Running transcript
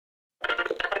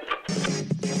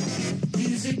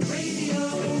Music Radio,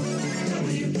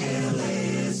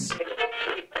 WKLAS.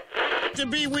 To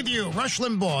be with you, Rush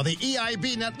Limbaugh, the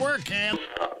EIB Network, and...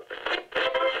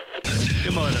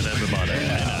 Good morning, everybody.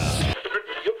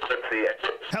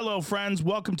 Hello, friends.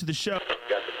 Welcome to the show.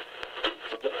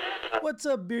 What's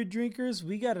up, beer drinkers?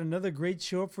 We got another great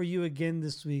show for you again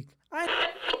this week.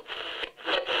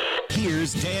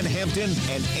 Here's Dan Hampton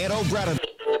and Ed O'Brien.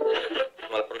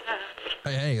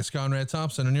 Hey, it's Conrad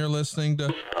Thompson, and you're listening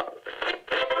to...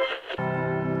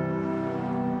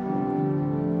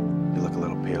 You look a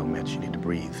little pale, Mitch. You need to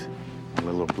breathe. A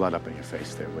little blood up in your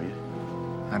face there, will you?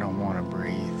 I don't want to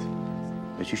breathe.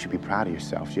 Mitch, you should be proud of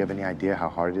yourself. Do you have any idea how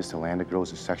hard it is to land a girl as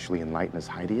sexually enlightened as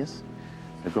Heidi is?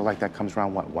 A girl like that comes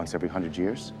around, what, once every 100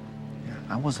 years? Yeah,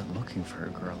 I wasn't looking for a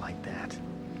girl like that.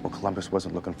 Well, Columbus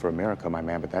wasn't looking for America, my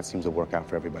man, but that seems to work out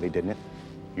for everybody, didn't it?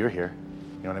 You're here.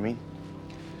 You know what I mean?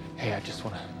 Hey, I just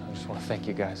want to thank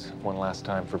you guys one last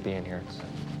time for being here.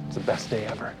 It's the best day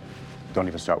ever. Don't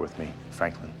even start with me,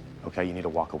 Franklin. Okay, you need to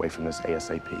walk away from this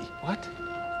ASAP. What?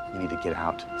 You need to get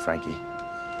out, Frankie.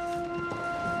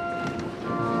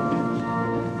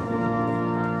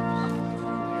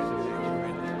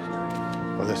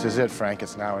 Well, this is it, Frank.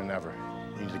 It's now or never.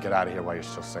 You need to get out of here while you're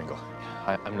still single.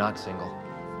 I'm not single.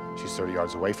 She's 30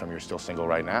 yards away from you. You're still single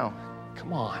right now.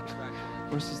 Come on.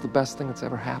 This is the best thing that's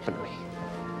ever happened to me.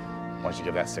 Once you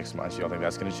give that 6 months, you don't think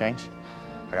that's gonna change?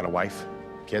 I got a wife,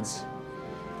 kids.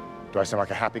 Do I sound like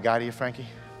a happy guy to you, Frankie?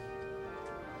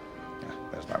 Yeah,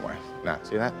 there's my wife. Now,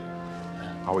 see that?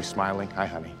 Always smiling. Hi,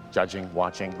 honey. Judging,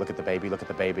 watching. Look at the baby, look at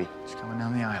the baby. She's coming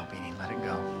down the aisle, Beanie. Let it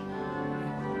go.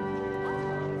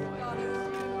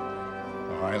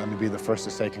 All right, let me be the first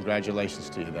to say congratulations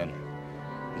to you then.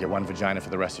 You get one vagina for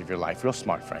the rest of your life. Real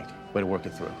smart, Frank. Way to work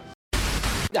it through.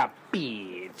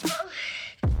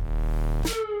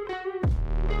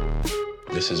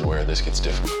 This is where this gets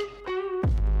difficult.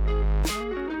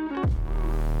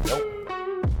 Nope.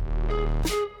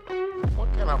 What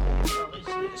kind of hotel is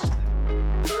this?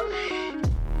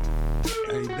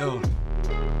 How you doing?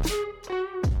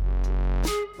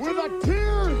 With a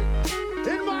tear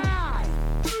in my eye.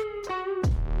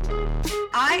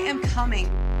 I am coming.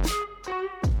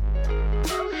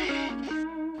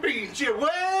 Beat your way.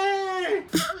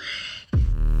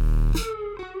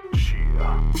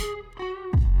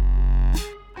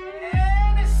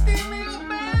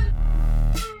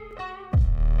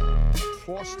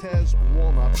 Frost has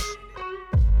warm-ups.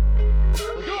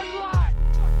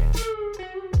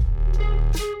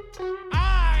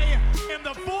 I am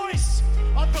the voice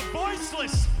of the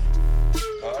voiceless.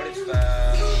 Party's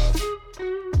foul.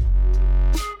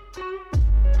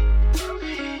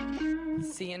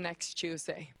 See you next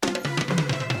Tuesday.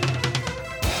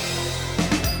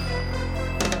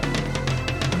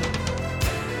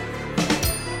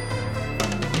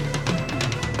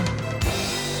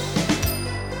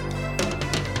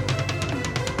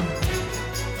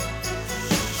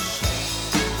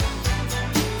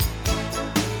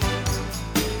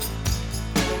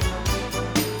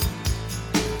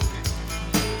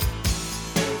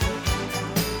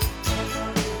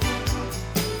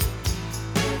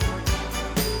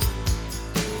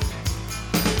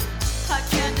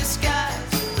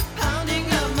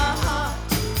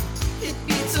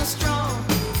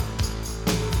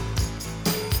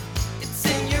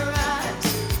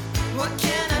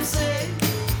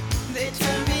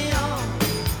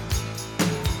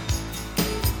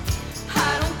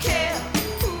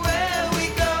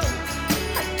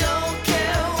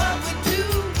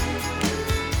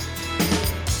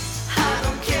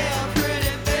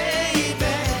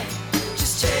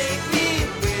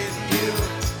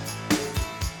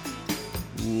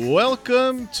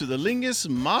 Welcome to the Lingus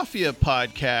Mafia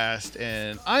podcast,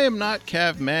 and I am not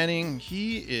Cav Manning.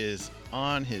 He is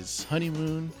on his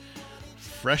honeymoon,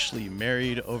 freshly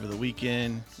married over the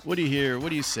weekend. What do you hear? What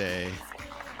do you say?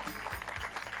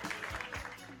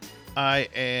 I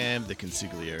am the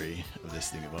consigliere of this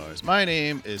thing of ours. My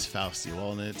name is Fausti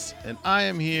Walnuts, and I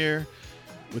am here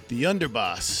with the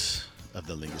underboss of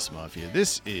the Lingus Mafia.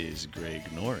 This is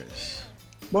Greg Norris.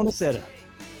 Buonasera.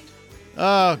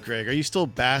 Oh, Greg, are you still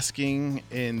basking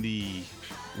in the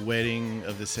wedding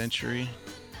of the century?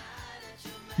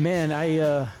 Man,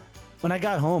 when I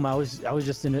got home, I was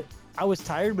just in it. I was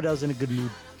tired, but I was in a good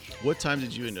mood. What time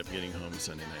did you end up getting home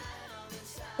Sunday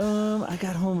night? I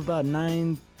got home about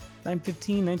 9:15,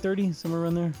 9:30, somewhere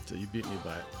around there. So you beat me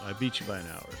I beat you by an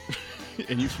hour,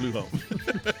 and you flew home.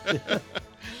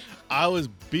 I was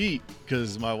beat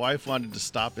because my wife wanted to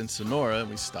stop in Sonora, and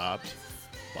we stopped,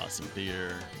 bought some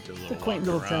beer, did a little quaint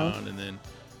walk little around, town. and then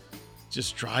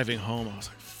just driving home, I was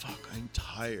like, fuck, I'm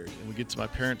tired. And we get to my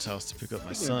parents' house to pick up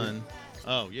my son.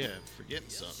 Oh, yeah. Forgetting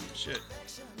something. Shit.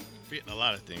 Forgetting a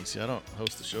lot of things. See, I don't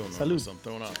host the show Salud. so I'm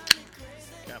throwing off.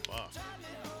 Cap off.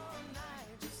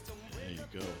 There you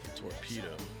go.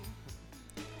 Torpedo.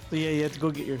 So yeah, you have to go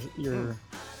get your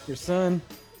son.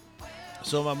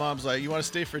 So my mom's like, you want to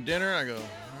stay for dinner? I go,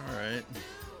 all right.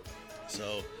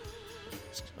 So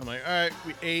I'm like, all right,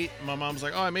 we ate. My mom's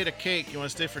like, oh, I made a cake. You want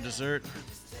to stay for dessert?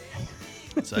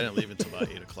 So I didn't leave until about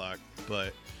 8 o'clock.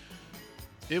 But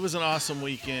it was an awesome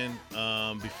weekend.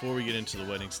 Before we get into the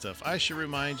wedding stuff, I should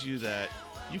remind you that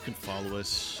you can follow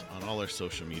us on all our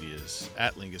social medias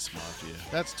at Lingus Mafia.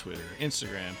 That's Twitter,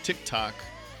 Instagram, TikTok,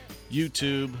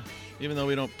 YouTube. Even though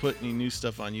we don't put any new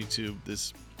stuff on YouTube,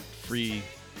 this free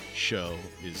show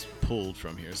is pulled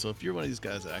from here. So if you're one of these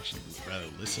guys that actually would rather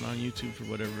listen on YouTube for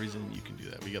whatever reason, you can do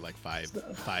that. We get like five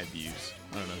views.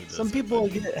 I don't know who does Some that, people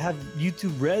but have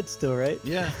YouTube Red still, right?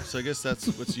 yeah, so I guess that's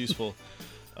what's useful.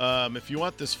 If you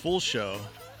want this full show,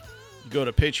 go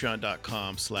to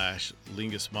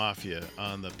patreon.com/Lingus Mafia.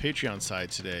 On the Patreon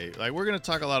side today, like, we're going to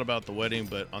talk a lot about the wedding,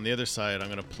 but on the other side, I'm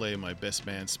going to play my best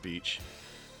man speech,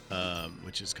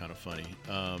 which is kind of funny.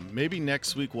 Maybe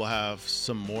next week we'll have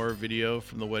some more video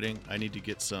from the wedding. I need to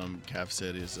get some. Cav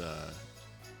said his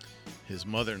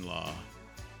mother-in-law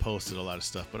posted a lot of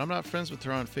stuff, but I'm not friends with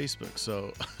her on Facebook,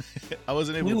 so I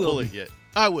wasn't able to pull it yet.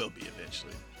 I will be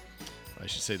eventually. I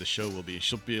should say the show will be.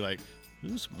 She'll be like,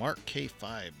 who's Mark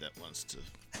K5 that wants to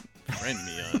friend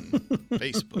me on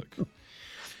Facebook?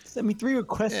 Send me 3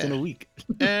 requests in a week.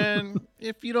 And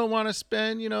if you don't want to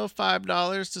spend,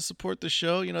 $5 to support the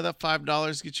show, that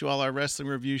 $5 gets you all our wrestling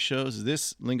review shows,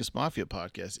 this Lingus Mafia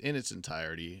podcast in its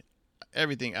entirety,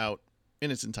 everything out in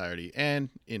its entirety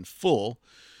and in full.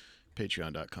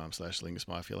 Patreon.com/Lingus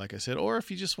Mafia, like I said. Or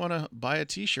if you just want to buy a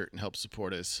t-shirt and help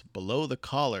support us,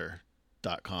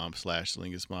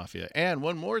 belowthecollar.com/Lingus Mafia. And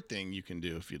one more thing you can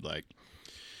do if you'd like.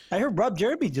 I heard Rob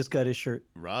Jeremy just got his shirt.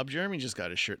 Rob Jeremy just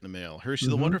got his shirt in the mail. Hershey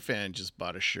the Wonder Fan just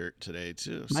bought a shirt today,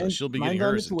 too. So she'll be getting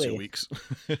hers in 2 weeks.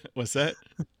 What's that?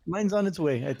 Mine's on its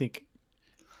way, I think.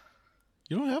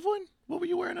 You don't have one? What were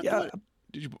you wearing at the wedding?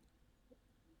 Did you?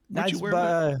 What'd you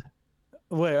wear?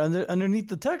 Where? Underneath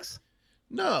the tux?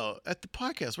 No, at the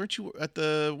podcast. Weren't you at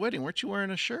the wedding? Weren't you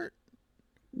wearing a shirt?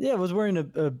 Yeah, I was wearing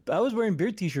I was wearing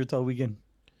beer t-shirts all weekend.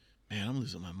 Man, I'm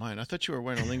losing my mind. I thought you were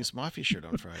wearing a Lingus Mafia shirt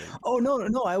on Friday. Oh,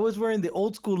 no. I was wearing the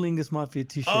old school Lingus Mafia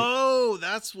t-shirt. Oh,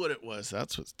 that's what it was.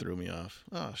 That's what threw me off.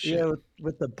 Oh, shit. Yeah,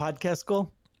 with the podcast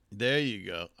skull. There you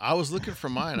go. I was looking for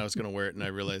mine. I was going to wear it, and I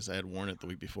realized I had worn it the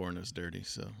week before, and it was dirty,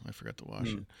 so I forgot to wash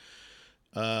it.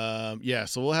 Yeah,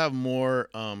 so we'll have more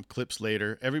clips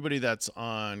later. Everybody that's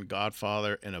on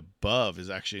Godfather and above is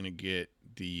actually going to get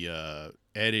the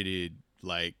edited,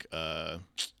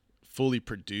 fully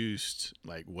produced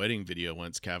wedding video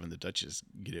once Cav and the Duchess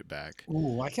get it back.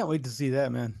 Ooh, I can't wait to see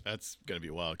that, man. That's gonna be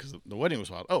wild because the wedding was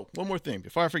wild. Oh, one more thing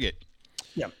before I forget.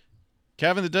 Yeah.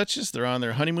 Cav and the Duchess, they're on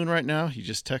their honeymoon right now. He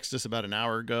just texted us about an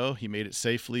hour ago. He made it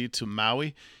safely to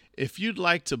Maui. If you'd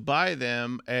like to buy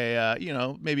them a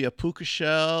maybe a puka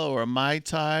shell or a Mai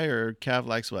Tai, or Cav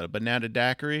likes a banana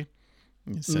daiquiri,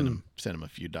 you can send him a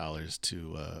few dollars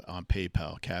to on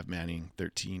PayPal,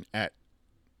 CavManning13 at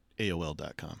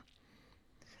AOL.com.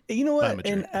 You know what?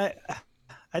 And I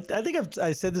think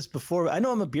I said this before. I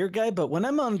know I'm a beer guy, but when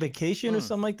I'm on vacation or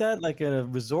something like that, like a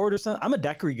resort or something, I'm a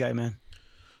daiquiri guy, man.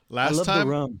 Last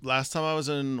time I was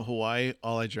in Hawaii,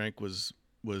 all I drank was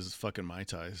fucking Mai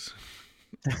Tais.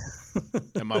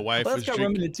 And my wife was drinking.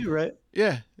 Rum in it too, right?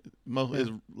 Yeah. Is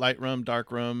light rum,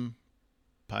 dark rum,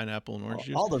 pineapple, and orange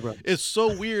juice. All the rum. It's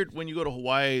so weird when you go to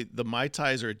Hawaii. The Mai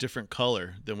Tais are a different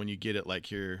color than when you get it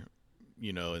here,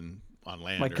 and on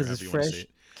land. Like, because it's fresh.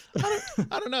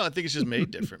 I don't know. I think it's just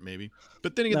made different, maybe.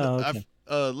 But then again,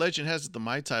 legend has it the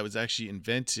Mai Tai was actually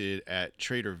invented at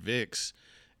Trader Vic's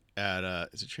at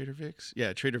is it Trader Vic's?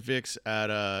 Yeah, Trader Vic's at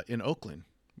in Oakland,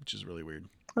 which is really weird.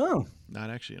 Oh, not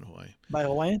actually in Hawaii. By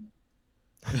Hawaiian?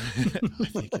 I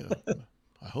think.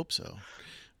 I hope so.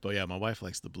 But yeah, my wife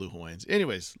likes the blue Hawaiians.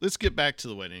 Anyways, let's get back to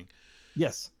the wedding.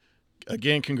 Yes.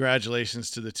 Again,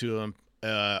 congratulations to the two of them.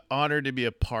 Honored to be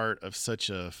a part of such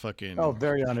a fucking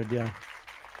very honored, yeah.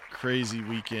 Crazy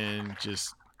weekend.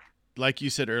 Just like you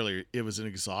said earlier, it was an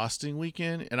exhausting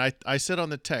weekend. And I said on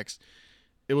the text,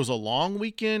 it was a long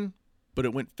weekend, but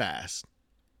it went fast.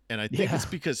 And I think it's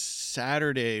because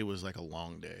Saturday was like a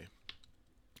long day.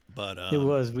 But it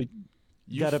was. We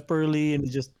got up early and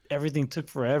everything took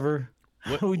forever.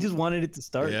 We just wanted it to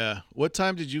start. Yeah. What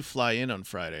time did you fly in on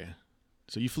Friday?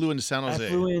 So you flew into San Jose. I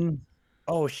flew in.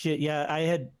 Oh shit! Yeah, I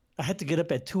had to get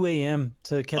up at 2 a.m.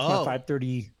 to catch my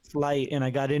 5:30 flight, and I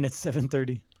got in at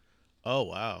 7:30. Oh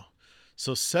wow!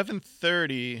 So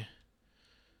 7:30.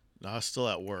 No, I was still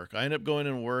at work. I ended up going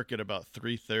in work at about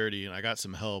 3:30, and I got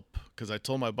some help because I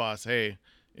told my boss, "Hey,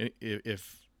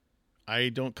 if I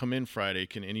don't come in Friday,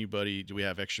 do we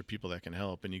have extra people that can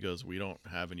help?" And he goes, "We don't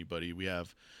have anybody. We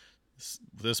have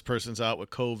this person's out with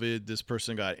COVID. This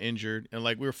person got injured, and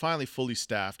like we were finally fully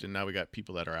staffed, and now we got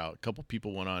people that are out. A couple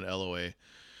people went on LOA."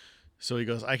 So he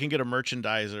goes, "I can get a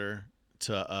merchandiser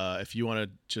to if you want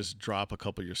to just drop a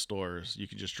couple of your stores, you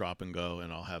can just drop and go,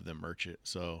 and I'll have them merch it."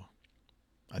 So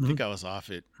I think I was off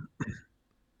it.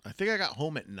 I think I got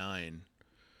home at 9,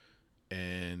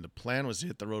 and the plan was to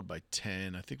hit the road by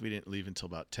 10. I think we didn't leave until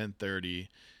about 10:30.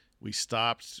 We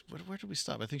stopped. Where did we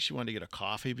stop? I think she wanted to get a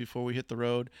coffee before we hit the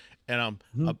road. And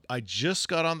I just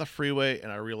got on the freeway,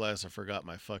 and I realized I forgot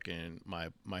my fucking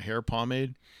my hair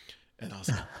pomade. And I was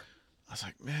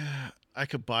like, man, I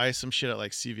could buy some shit at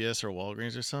like CVS or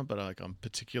Walgreens or something, but I'm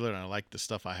particular, and I like the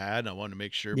stuff I had, and I wanted to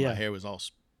make sure my hair was all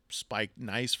spiked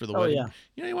nice for the wedding. Yeah.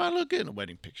 You know, you want to look good in a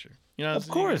wedding picture. You know, of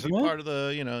course, man. Part of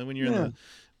the, you know, when you're in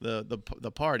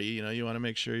the party, you know, you want to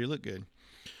make sure you look good.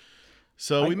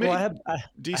 So we made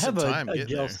decent time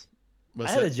getting there. I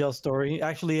had a gel story.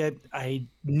 Actually, I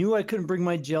knew I couldn't bring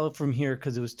my gel from here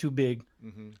because it was too big.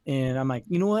 And I'm like,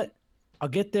 you know what? I'll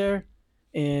get there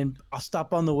and I'll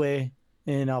stop on the way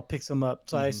and I'll pick some up.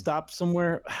 So I stopped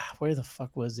somewhere. Where the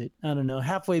fuck was it? I don't know.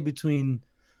 Halfway between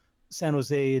San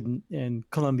Jose and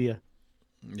Columbia.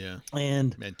 Yeah.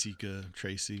 And Manteca,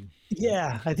 Tracy.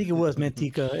 Yeah, I think it was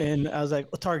Manteca. And I was like,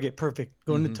 oh, Target, perfect.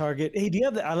 Going to Target. Hey, do you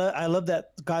have that? I love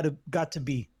that got to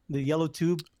be the yellow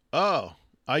tube. Oh,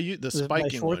 I use the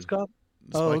spiking one.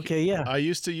 Oh, okay, yeah. I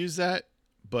used to use that,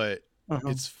 but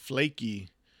it's flaky.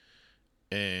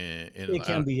 And it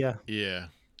can be, yeah. Yeah.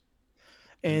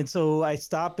 And so I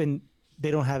stop and they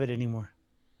don't have it anymore.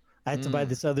 I had to buy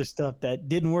this other stuff that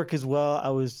didn't work as well. I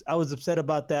was upset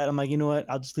about that. I'm like, you know what?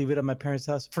 I'll just leave it at my parents'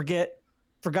 house. Forgot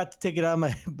to take it out of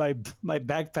my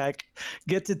backpack.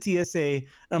 Get to TSA. And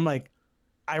I'm like,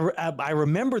 I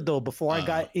remembered though before I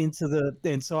got into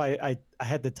and so I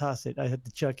had to toss it. I had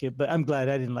to chuck it, but I'm glad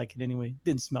I didn't like it anyway.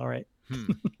 Didn't smell right.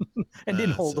 And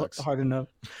didn't hold up hard enough.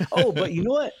 Oh, but you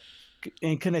know what?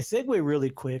 And can I segue really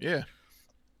quick? Yeah.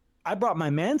 I brought my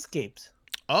Manscaped.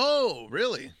 Oh,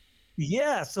 really?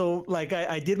 Yeah, so like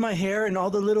I did my hair and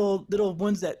all the little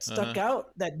ones that stuck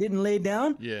out that didn't lay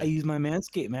down. Yeah. I used my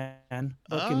Manscaped, man.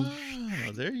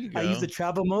 There you go. I use the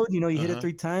travel mode. You know, you hit it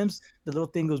 3 times, the little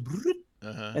thing goes,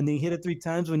 and then you hit it 3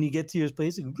 times when you get to your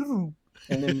place, and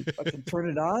then fucking turn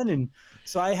it on. And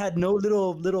so I had no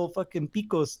little fucking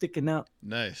picos sticking out.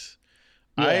 Nice.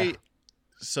 Yeah.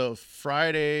 So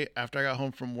Friday after I got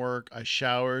home from work, I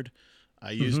showered.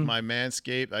 I used my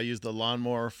Manscaped. I used the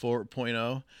Lawnmower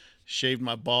 4.0. Shaved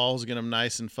my balls, get them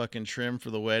nice and fucking trim for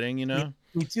the wedding, you know?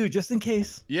 Me too, just in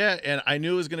case. Yeah, and I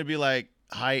knew it was going to be like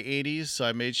high 80s, so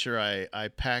I made sure I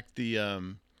packed the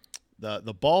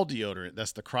ball deodorant.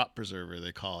 That's the crop preserver,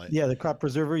 they call it. Yeah, the crop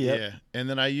preserver, Yeah, and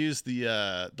then I used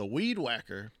the weed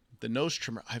whacker, the nose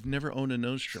trimmer. I've never owned a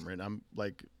nose trimmer, and I'm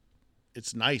like,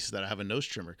 it's nice that I have a nose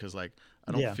trimmer because like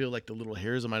I don't feel like the little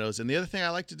hairs on my nose. And the other thing I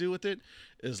like to do with it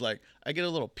is like I get a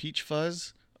little peach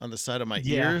fuzz on the side of my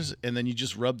ears, and then you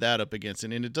just rub that up against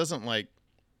it, and it doesn't like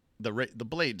the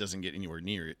blade doesn't get anywhere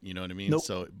near it. You know what I mean? Nope.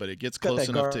 So, but it gets close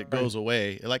enough to it goes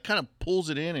away. It like kind of pulls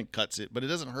it in and cuts it, but it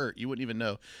doesn't hurt. You wouldn't even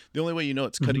know. The only way you know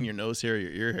it's cutting your nose hair or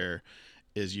your ear hair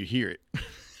is you hear it.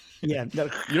 Yeah,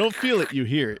 you don't feel it, you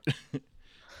hear it.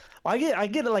 I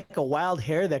get like a wild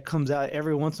hair that comes out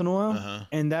every once in a while,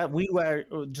 and that weed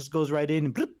whacker just goes right in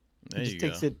and bloop, there it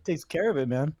just takes care of it,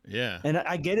 man. Yeah. And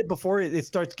I get it before it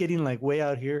starts getting like way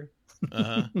out here.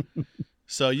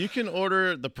 So you can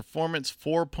order the Performance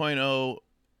 4.0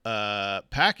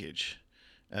 package,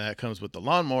 and that comes with the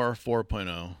Lawnmower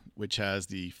 4.0, which has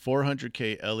the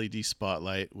 400K LED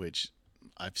spotlight, which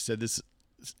I've said this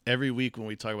every week when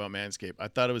we talk about Manscaped. I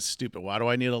thought it was stupid. Why do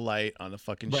I need a light on the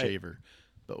fucking shaver?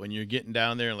 But when you're getting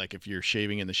down there, like if you're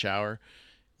shaving in the shower,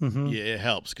 yeah, it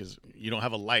helps because you don't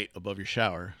have a light above your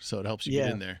shower, so it helps you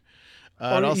get in there.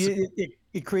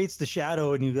 It creates the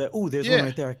shadow, and you go, "Oh, there's one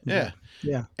right there." Yeah.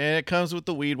 And it comes with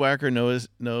the weed whacker nose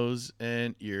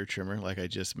and ear trimmer, like I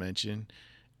just mentioned,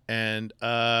 and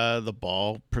the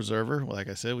ball preserver, like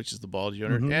I said, which is the ball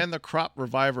deodorant, and the crop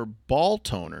reviver ball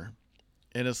toner.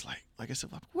 And it's like I said,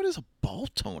 what is a ball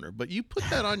toner? But you put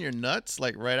that on your nuts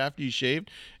like right after you shaved,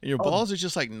 and your balls are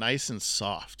just like nice and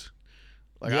soft.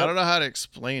 Like I don't know how to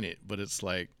explain it, but it's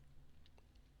like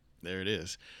there it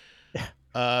is.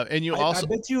 And you also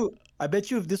I bet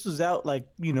you if this was out like,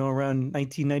 you know, around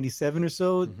 1997 or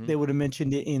so, they would have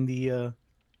mentioned it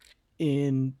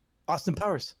in Austin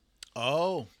Powers.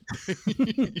 Oh,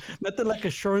 Nothing like a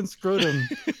short scrotum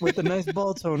with a nice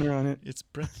ball toner on it. it's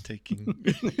breathtaking.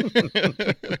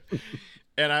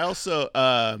 And I also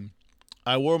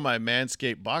I wore my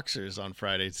Manscaped boxers on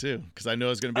Friday too, because I know I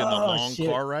was going to be on the long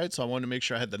car ride, so I wanted to make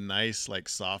sure I had the nice like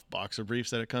soft boxer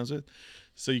briefs that it comes with.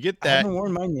 So you get I that. haven't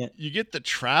worn mine yet. You get the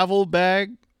travel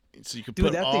bag, so you can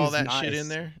put that all thing's that shit nice. in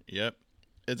there. Yep,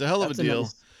 it's a hell of That's a deal.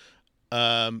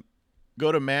 nice.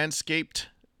 Go to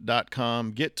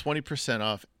manscaped.com, get 20%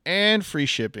 off and free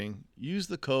shipping. Use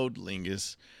the code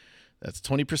Lingus. That's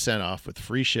 20% off with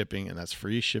free shipping, and that's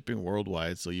free shipping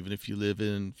worldwide. So even if you live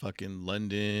in fucking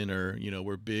London or, you know,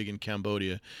 we're big in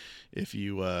Cambodia, if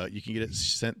you you can get it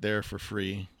sent there for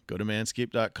free. Go to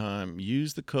manscaped.com,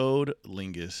 use the code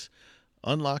Lingus.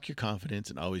 Unlock your confidence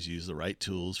and always use the right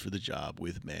tools for the job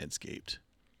with Manscaped.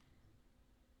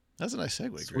 That's a nice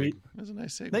segue, Greg. Sweet. That's a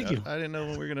nice segue. Thank you. I didn't know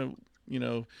when we were going to, you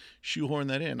know, shoehorn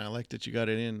that in. I like that you got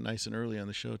it in nice and early on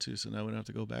the show, too, so now we don't have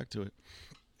to go back to it.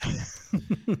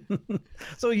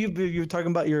 So you were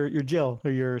talking about your gel or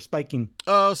your spiking.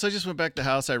 Oh, so I just went back to the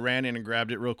house. I ran in and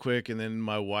grabbed it real quick, and then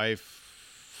my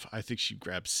wife, I think she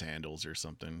grabbed sandals or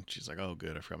something. She's like, "Oh,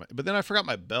 good, I forgot my." But then I forgot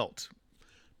my belt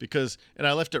and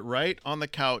I left it right on the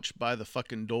couch by the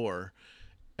fucking door,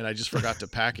 and I just forgot to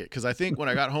pack it because I think when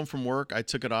I got home from work, I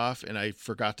took it off and I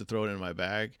forgot to throw it in my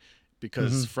bag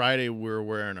because Friday we were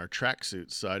wearing our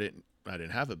tracksuits, so I didn't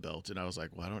have a belt, and I was like,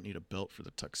 well, I don't need a belt for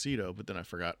the tuxedo. But then I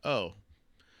forgot,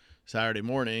 Saturday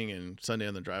morning and Sunday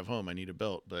on the drive home, I need a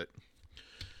belt. But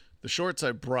the shorts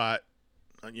I brought,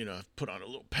 you know, I've put on a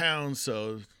little pound,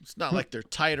 so it's not like they're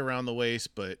tight around the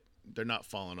waist, but they're not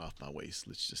falling off my waist,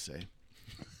 let's just say.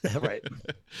 Right.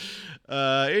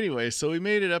 Anyway, so we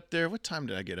made it up there. What time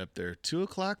did I get up there? 2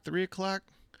 o'clock, 3 o'clock?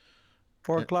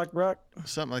 4 o'clock, Rock?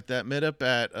 Something like that. Met up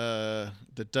at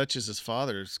the Duchess's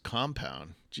father's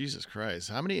compound. Jesus Christ.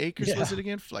 How many acres was it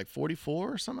again? Like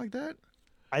 44 or something like that?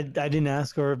 I didn't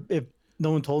ask her if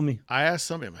no one told me. I asked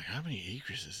somebody, I'm like, how many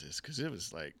acres is this? Because it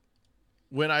was like,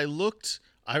 when I looked,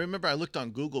 I remember I looked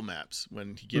on Google Maps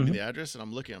when he gave me the address, and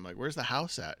I'm looking, I'm like, where's the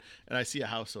house at? And I see a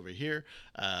house over here,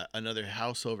 another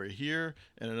house over here,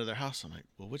 and another house. I'm like,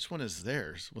 well, which one is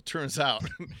theirs? Well, turns out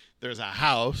there's a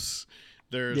house.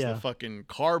 There's the fucking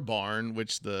car barn,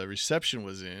 which the reception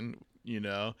was in, you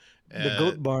know. The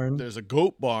goat barn. There's a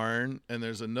goat barn, and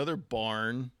there's another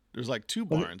barn. There's like two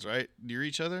barns, right, near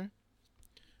each other.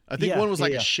 I think one was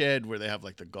like a shed where they have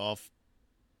like the golf,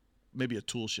 maybe a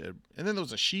tool shed. And then there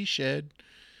was a she shed.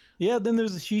 Yeah, then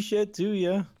there's a she shed too,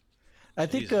 yeah. I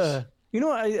think, you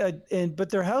know, but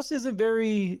their house isn't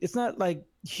it's not like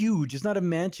huge. It's not a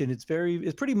mansion. It's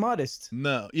pretty modest.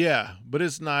 No, yeah, but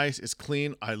it's nice. It's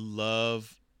clean. I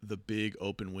love the big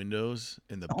open windows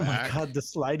in the back. Oh my God, the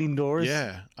sliding doors.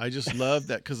 Yeah, I just love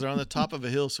that because they're on the top of a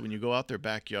hill. So when you go out their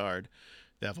backyard,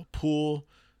 they have a pool,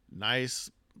 nice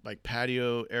like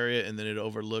patio area, and then it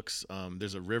overlooks.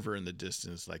 There's a river in the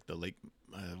distance, like the lake.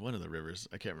 One of the rivers,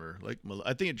 I can't remember.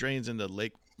 I think it drains into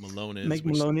Lake Malones,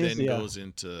 which then goes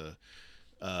into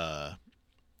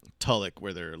Tulloch,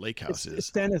 where their lake house is.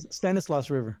 Stanislaus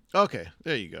River. Okay,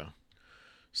 there you go.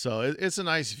 So it's a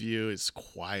nice view. It's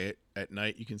quiet at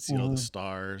night. You can see all the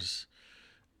stars.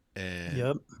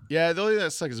 And yeah, the only thing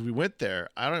that sucks is we went there.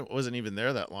 Wasn't even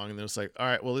there that long, and it was like, all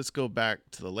right, well, let's go back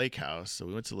to the lake house. So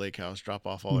we went to the lake house, drop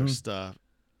off all our stuff,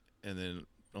 and then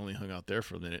only hung out there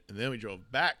for a minute, and then we drove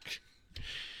back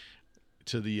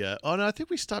to the. Oh no, I think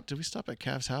we stopped. Did we stop at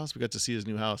Cav's house? We got to see his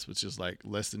new house, which is like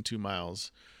less than 2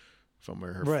 miles from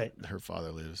where her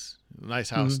father lives. Nice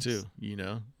house too, you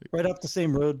know. Right off the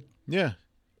same road. Yeah.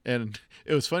 And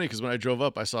it was funny because when I drove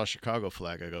up, I saw a Chicago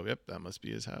flag. I go, yep, that must be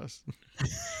his house.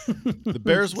 The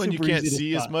Bears one you can't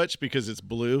see as much because it's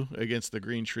blue against the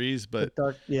green trees, but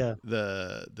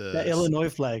the Illinois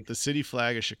flag, the city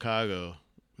flag of Chicago.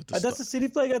 That's the city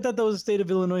flag? I thought that was the state of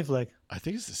Illinois flag. I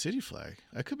think it's the city flag.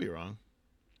 I could be wrong.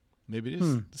 Maybe it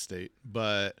is the state,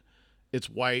 but it's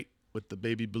white with the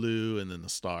baby blue and then the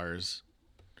stars.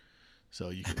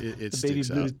 So it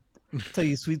sticks out. Tell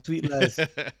you, sweet lies.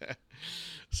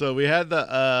 So we had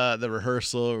the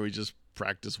rehearsal where we just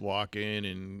practice walking,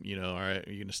 and you know, all right,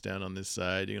 you're gonna stand on this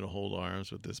side, you're gonna hold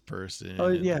arms with this person. Oh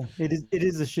yeah, it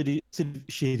is a shitty. The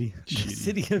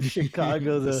city of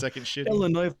Chicago. The second shitty.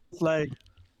 Illinois flag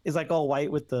is like all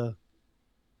white with the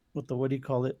what do you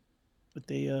call it? With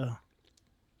the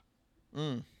I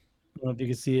don't know if you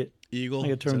can see it. Eagle. I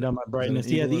gotta turn down my brightness.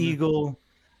 Yeah, the eagle.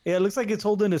 Yeah, it looks like it's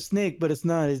holding a snake, but it's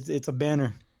not. It's a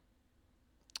banner.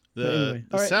 The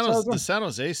San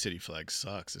Jose city flag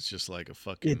sucks. It's just like a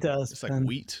fucking. It does. It's like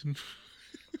wheat.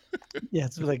 Yeah,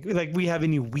 it's like we have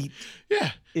any wheat.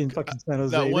 Yeah. In fucking San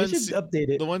Jose. They should update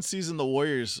it. The one season the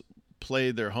Warriors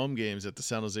played their home games at the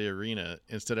San Jose Arena,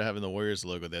 instead of having the Warriors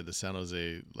logo, they had the San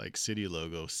Jose like city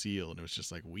logo seal, and it was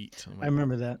just like wheat. I'm like, I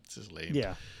remember that. This is lame.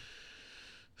 Yeah.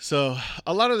 So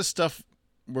a lot of the stuff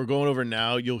we're going over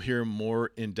now, you'll hear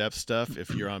more in-depth stuff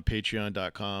if you're on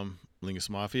patreon.com, Lingus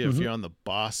Mafia. If you're on the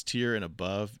boss tier and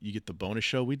above, you get the bonus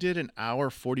show. We did an hour,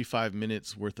 45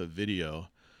 minutes worth of video.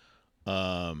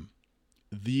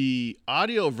 The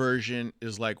audio version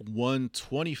is like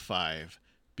 125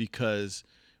 because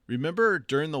remember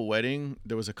during the wedding,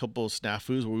 there was a couple of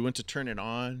snafus where we went to turn it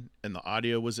on and the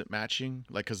audio wasn't matching,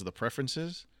 like because of the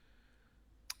preferences.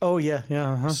 Oh, yeah.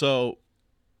 Yeah. Uh-huh. So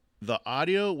the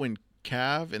audio when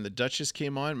Cav and the Duchess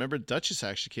came on, remember Duchess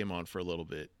actually came on for a little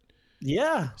bit.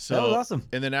 Yeah, So, that was awesome.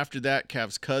 And then after that,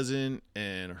 Cav's cousin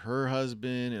and her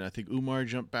husband, and I think Umar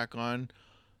jumped back on.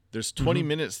 There's 20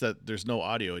 minutes that there's no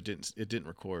audio. It didn't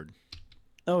record.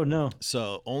 Oh no.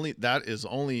 So that is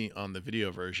only on the video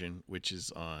version, which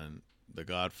is on the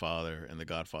Godfather and the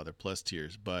Godfather Plus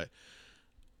tiers. But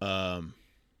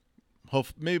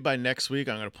maybe by next week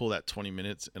I'm gonna pull that 20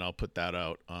 minutes and I'll put that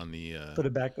out on the put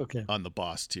it back, okay, on the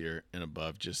boss tier and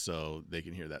above, just so they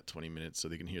can hear that 20 minutes, so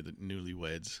they can hear the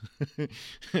newlyweds.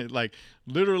 Like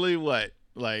literally what?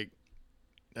 Like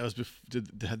that was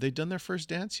had they done their first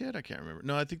dance yet? I can't remember.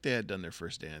 No, I think they had done their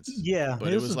first dance. Yeah,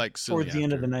 but it was like towards the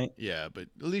end of the night. Yeah, but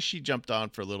at least she jumped on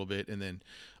for a little bit, and then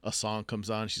a song comes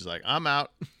on. She's like, "I'm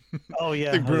out." Oh yeah,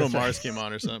 I think Bruno Mars came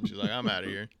on or something. She's like, "I'm out of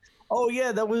here." Oh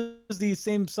yeah, that was the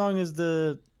same song as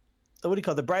the what do you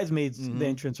call it? The Bridesmaids, the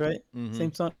entrance, right?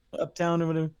 Same song, Uptown or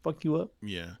whatever. Fuck you up.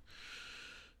 Yeah.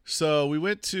 So we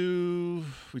had the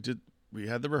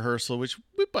rehearsal, which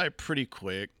went by pretty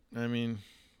quick. I mean,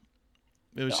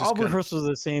 it was just all rehearsals are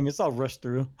the same. It's all rushed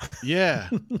through. Yeah,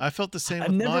 I felt the same.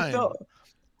 I've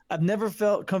never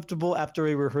felt comfortable after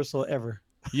a rehearsal ever.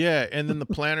 Yeah, and then the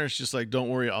planner's just like, "Don't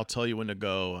worry, I'll tell you when to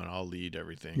go, and I'll lead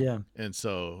everything." Yeah, and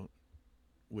so,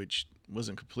 which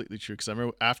wasn't completely true, because I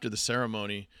remember after the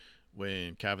ceremony,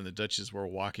 when Cav and the Duchess were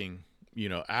walking,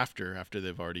 after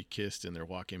they've already kissed and they're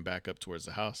walking back up towards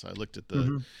the house, I looked at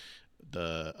the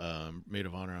maid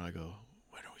of honor and I go,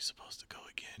 "When are we supposed to go again?"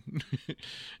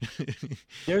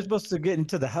 They're supposed to get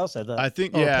into the house, I thought. I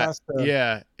think, yeah.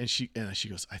 And she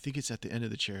goes, "I think it's at the end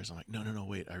of the chairs." I'm like, no,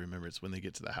 wait, I remember, it's when they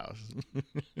get to the house.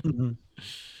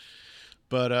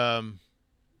 But and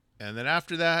then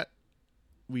after that,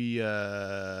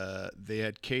 they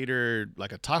had catered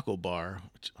like a taco bar,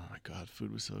 which, oh my god,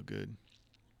 food was so good.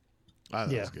 That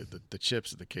was good. The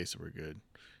chips and the queso were good.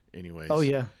 Anyways. Oh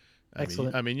yeah.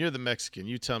 Excellent. I mean, you're the Mexican.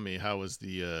 You tell me, how was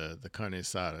the carne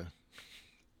asada?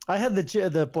 I had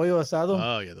the pollo asado.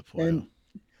 Oh yeah, the pollo. And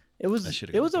it was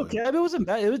okay. I mean, it wasn't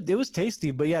bad. It was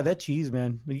tasty, but yeah, that cheese,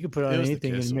 man, you could put on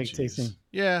anything and make it tasty.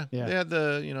 Yeah. They had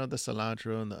the the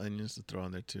cilantro and the onions to throw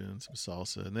on there too, and some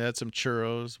salsa, and they had some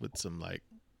churros with some like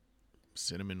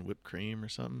cinnamon whipped cream or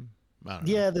something. I don't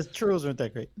know. Yeah, the churros weren't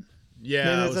that great.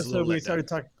 Yeah, that's what we started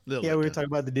talking. Yeah, we were talking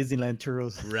about the Disneyland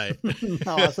churros. Right.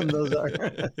 How awesome those are.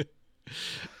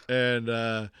 And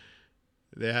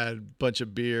they had a bunch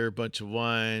of beer, a bunch of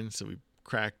wine, so we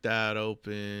cracked that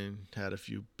open, had a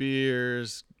few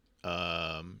beers.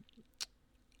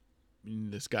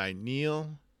 This guy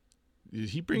Neil, did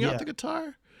he bring out the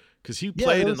guitar? Because he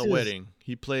played in the wedding.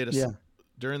 He played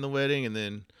during the wedding, and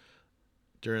then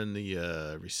during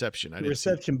the reception.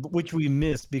 Which we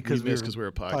missed because we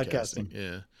were podcasting.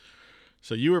 Yeah.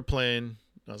 So you were playing.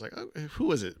 I was like, oh, who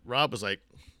was it? Rob was like,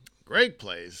 Greg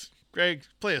plays. Greg,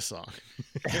 play a song.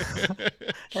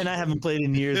 And I haven't played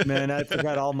in years, man. I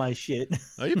forgot all my shit.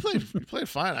 Oh, you played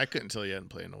fine. I couldn't tell you hadn't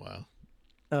played in a while.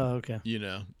 Oh, okay.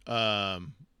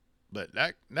 But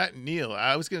that Neil,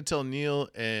 I was gonna tell Neil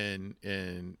and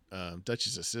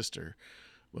Duchess's sister.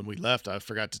 When we left, I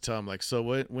forgot to tell him, like,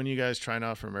 so when you guys trying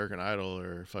out for American Idol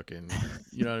or fucking,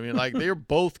 you know what I mean? Like, they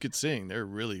both could sing. They're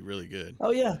really, really good.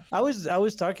 Oh yeah, I was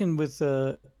talking with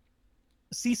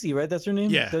Cece, right? That's her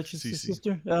name. Yeah, Duchess's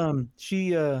sister. I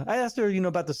asked her,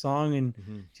 about the song,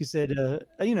 and she said,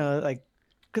 like,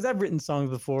 because I've written songs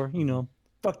before,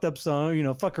 fucked up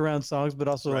song, fuck around songs, but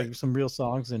also like some real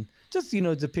songs, and just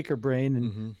to pick her brain.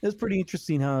 And it was pretty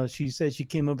interesting how she said she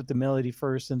came up with the melody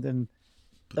first, and then.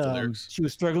 She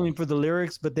was struggling for the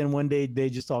lyrics, but then one day they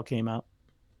just all came out.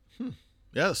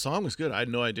 Yeah, the song was good. I had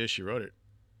no idea she wrote it.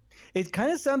 It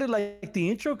kind of sounded like the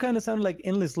intro kind of sounded like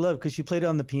Endless Love, because she played it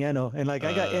on the piano, and like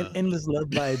I got Endless Love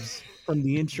vibes from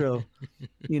the intro,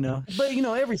 But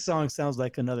every song sounds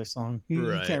like another song.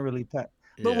 You can't really But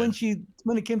when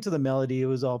it came to the melody, it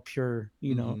was all pure,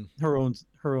 her own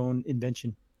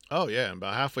invention. Oh yeah, and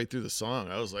about halfway through the song,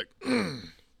 I was like.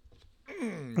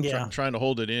 Yeah, trying to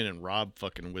hold it in, and Rob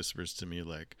fucking whispers to me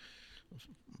like,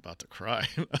 about to cry.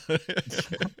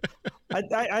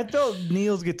 I felt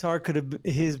Neil's guitar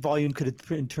his volume could have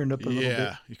been turned up a little bit.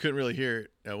 Yeah, you couldn't really hear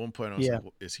it at one point. I was like,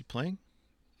 is he playing?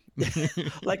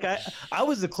 Like I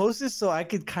was the closest, so I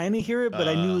could kind of hear it, but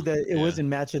I knew that it wasn't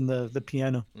matching the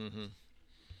piano. Mm-hmm.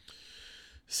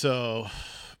 So,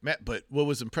 Matt, but what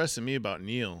was impressing me about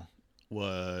Neil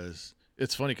was,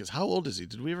 it's funny because how old is he?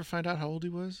 Did we ever find out how old he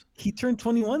was? He turned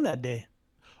 21 that day.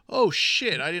 Oh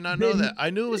shit! I did not know that. I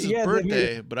knew it was his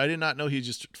birthday, but I did not know he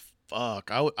just I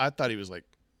thought he was like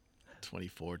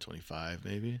 24, 25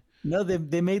 maybe. No,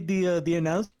 they made the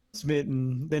announcement,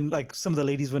 and then like some of the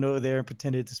ladies went over there and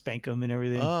pretended to spank him and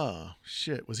everything. Oh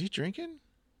shit! Was he drinking?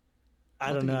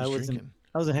 I don't know. I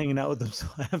wasn't hanging out with him, so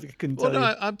I couldn't tell you.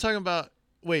 I'm talking about.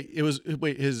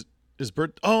 His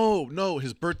birth. Oh no,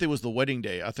 his birthday was the wedding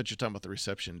day. I thought you were talking about the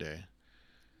reception day.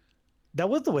 That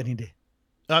was the wedding day.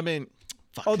 I mean.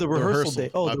 Fuck, the rehearsal day.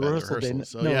 Oh, the rehearsal day.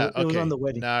 So, no, yeah, it was on the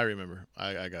wedding. Now I remember.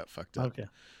 I got fucked up. Okay.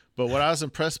 But what I was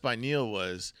impressed by Neil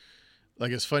was,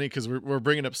 like, it's funny because we're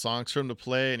bringing up songs for him to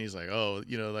play, and he's like, oh,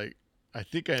 like, I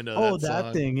think I know that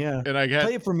song. Thing, yeah. And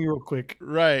play it for me real quick.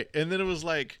 Right. And then it was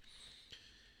like,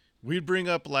 we'd bring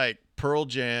up, like, Pearl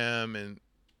Jam, and,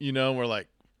 we're like,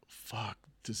 fuck,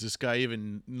 does this guy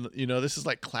even, this is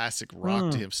like classic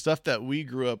rock to him. Stuff that we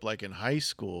grew up, like, in high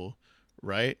school.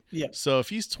 Right? Yeah. So if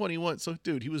he's 21, so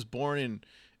dude, he was born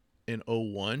in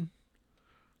 01.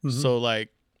 Mm-hmm. So like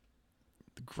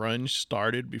the grunge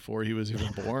started before he was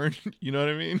even born. You know what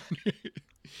I mean?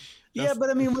 Yeah, but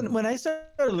I mean, when I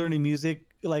started learning music,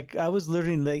 like I was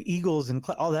learning the Eagles and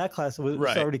all that class was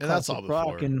already classic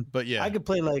rock. But yeah, I could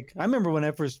play I remember when I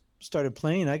first started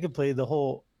playing, I could play the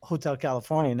whole Hotel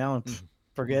California. Now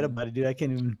forget about it, dude.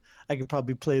 I could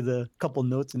probably play the couple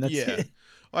notes and that's it.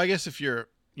 Well, I guess if you're,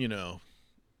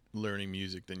 learning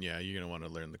music, then you're gonna want to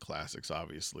learn the classics,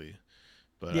 obviously.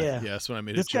 But that's when I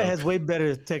made this guy has way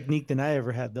better technique than I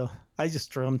ever had, though. I just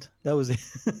strummed. That was it.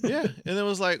 Yeah, and it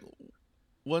was like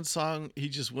one song he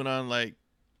just went on like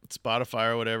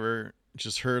Spotify or whatever,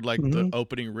 just heard like the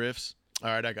opening riffs. All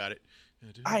right, I got it.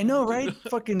 I know, right?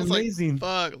 Fucking amazing.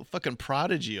 Like, fucking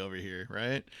prodigy over here,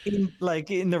 right?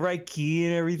 In the right key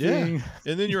and everything.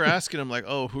 Yeah. And then you're asking him like,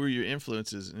 "Oh, who are your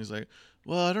influences?" And he's like,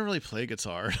 "Well, I don't really play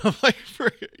guitar." I'm like,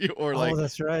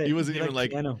 that's right. He wasn't even like,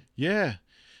 piano. Yeah. And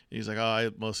he's like, "Oh,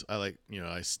 I like,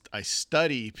 I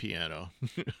study piano."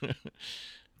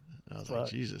 I was like,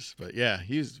 Jesus, but yeah,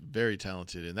 he's very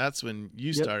talented, and that's when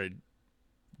you started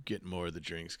getting more of the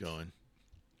drinks going.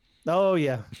 Oh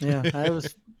yeah. I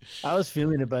was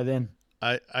feeling it by then.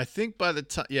 I think by the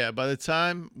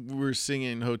time we were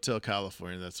singing Hotel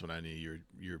California, that's when I knew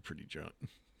you were pretty drunk.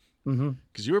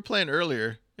 Because you were playing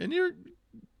earlier, and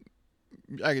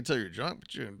I could tell you're drunk,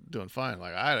 but you're doing fine.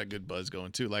 Like I had a good buzz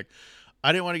going too. Like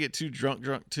I didn't want to get too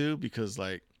drunk too, because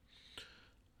like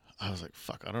I was like,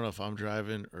 fuck, I don't know if I'm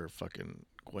driving or fucking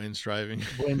Gwen's driving.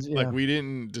 Like we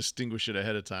didn't distinguish it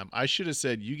ahead of time. I should have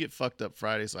said you get fucked up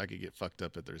Friday so I could get fucked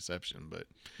up at the reception, but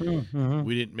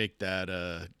we didn't make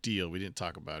that deal. We didn't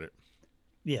talk about it.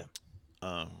 Yeah.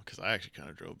 Because I actually kind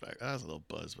of drove back. I was a little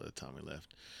buzzed by the time we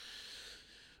left.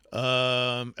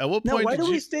 At what point? Why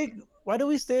do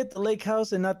we stay at the lake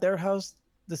house and not their house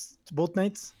both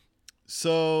nights?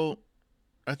 So,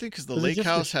 I think because the lake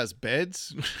house has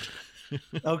beds.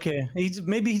 Okay,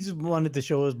 maybe he just wanted to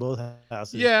show us both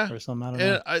houses. Yeah, or something. I don't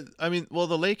know. I mean, well,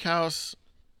 the lake house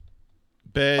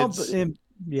beds. The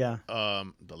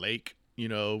lake. It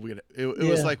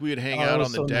was like we would hang out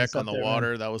on the deck on the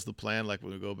water. Right? That was the plan. Like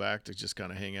when we go back to just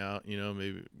kind of hang out.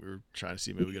 Maybe we were trying to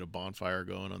see maybe we get a bonfire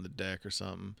going on the deck or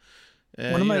something.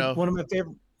 And,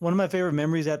 one of my favorite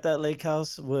memories at that lake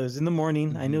house was in the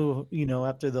morning. I knew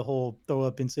after the whole throw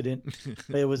up incident,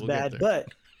 it was bad, but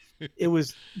it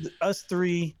was us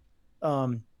three,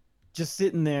 just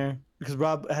sitting there because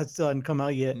Rob still hadn't come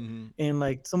out yet, and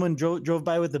like someone drove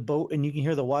by with the boat, and you can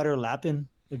hear the water lapping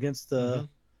against the.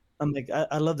 I'm like,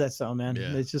 I love that sound, man.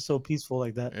 Yeah. It's just so peaceful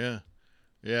like that.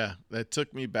 Yeah. That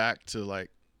took me back to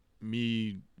like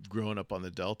me growing up on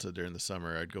the Delta during the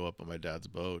summer. I'd go up on my dad's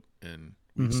boat and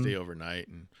we'd stay overnight,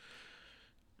 and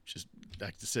just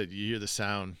like I said, you hear the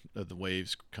sound of the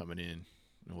waves coming in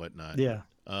and whatnot. Yeah.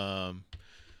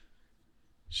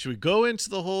 Should we go into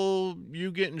the whole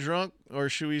you getting drunk, or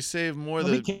should we save more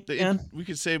we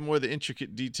could save more of the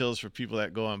intricate details for people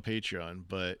that go on Patreon?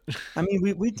 But I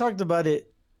mean, we talked about it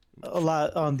a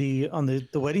lot on the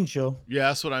wedding show. Yeah,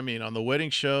 that's what I mean. On the wedding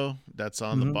show, that's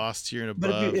on the Boss Tier and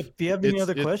above. But if you have any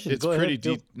other questions, go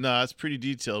ahead. No, it's pretty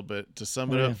detailed. But to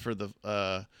sum it up for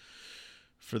the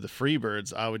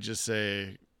Freebirds, I would just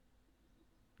say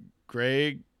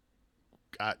Greg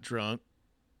got drunk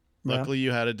Luckily,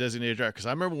 you had a designated driver. Because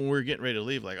I remember when we were getting ready to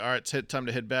leave, like, all right, it's time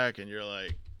to head back. And you're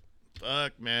like,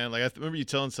 fuck, man. Like, I remember you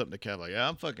telling something to Kev, like, yeah,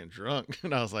 I'm fucking drunk.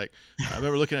 And I was like, I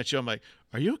remember looking at you. I'm like,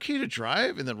 are you okay to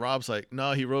drive? And then Rob's like,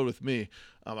 no, he rode with me.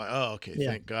 I'm like, oh, okay,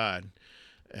 thank God.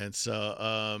 And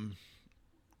so,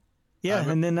 yeah.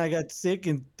 And then I got sick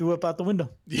and threw up out the window.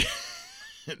 Yeah.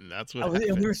 And that's what happened.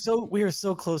 And we were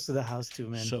so close to the house too,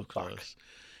 man. So close.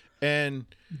 And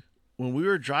when we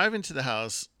were driving to the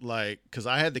house, like, because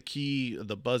I had the key,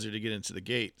 the buzzer to get into the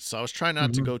gate, so I was trying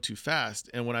not to go too fast.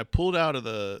 And when I pulled out of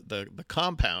the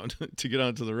compound to get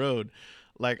onto the road,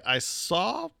 like, I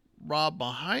saw Rob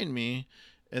behind me,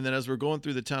 and then as we're going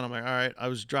through the town, I'm like, all right, I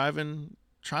was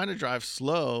trying to drive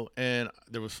slow, and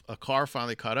there was a car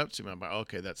finally caught up to me. I'm like,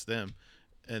 okay, that's them.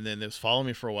 And then it was following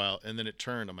me for a while, and then it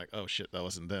turned. I'm like, oh shit, that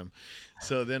wasn't them.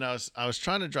 So then I was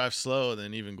trying to drive slow, and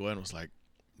then even Gwen was like,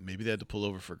 maybe they had to pull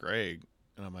over for Greg.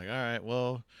 And I'm like, all right,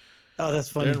 well, oh, that's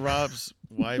funny. They're in Rob's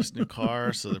wife's new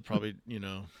car, so they're probably,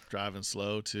 driving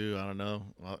slow too. I don't know.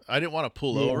 Well, I didn't want to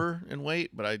pull over and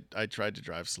wait, but I tried to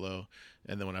drive slow.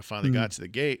 And then when I finally got to the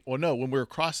gate, when we were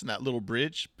crossing that little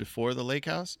bridge before the lake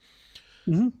house,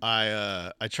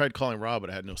 I tried calling Rob, but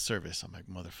I had no service. I'm like,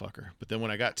 motherfucker. But then when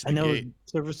I got to the gate,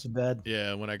 service is bad.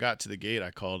 Yeah, when I got to the gate,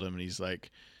 I called him, and he's like,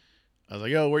 I was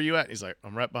like, yo, where you at? He's like,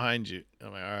 I'm right behind you.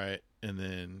 I'm like, all right. And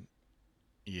then,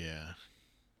 yeah,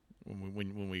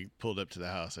 when we pulled up to the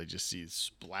house, I just see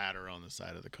splatter on the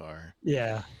side of the car.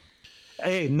 Yeah.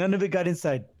 Hey, none of it got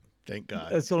inside. Thank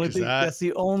God. That's the only thing. That's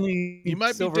the only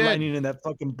silver lining in that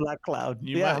fucking black cloud.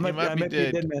 You might be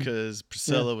dead because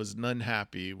Priscilla was none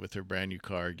happy with her brand new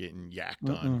car getting yacked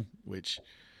on, which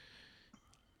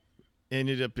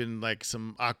ended up in like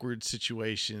some awkward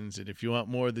situations. And if you want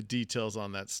more of the details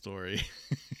on that story,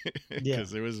 because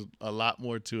there was a lot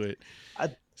more to it,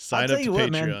 sign up to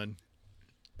Patreon. Man,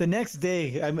 the next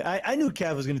day, I knew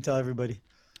Cav was going to tell everybody.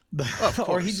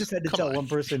 Or he just had to tell one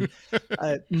person.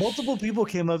 Multiple people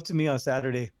came up to me on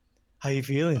Saturday. How you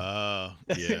feeling? Yeah.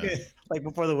 Like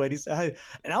before the wedding.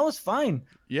 And I was fine.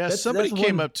 Yeah, somebody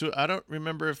came up to, I don't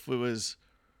remember if it was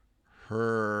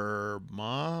her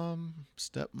mom,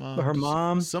 stepmom. Her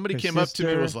mom. Somebody came up to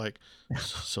me and was like,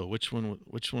 so which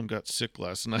one got sick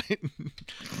last night? And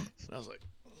I was like,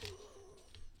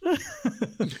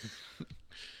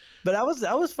 but I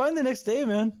was fine the next day,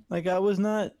 man. Like I was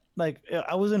not. Like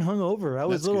I wasn't hungover. I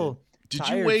was a little. Did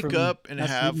you wake up and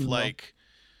have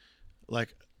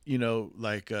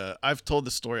I've told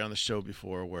the story on the show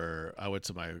before where I went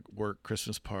to my work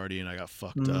Christmas party and I got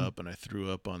fucked up and I threw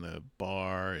up on the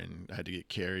bar and I had to get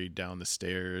carried down the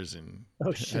stairs and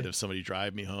had to have somebody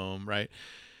drive me home, right?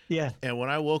 Yeah. And when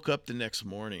I woke up the next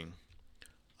morning,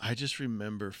 I just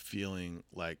remember feeling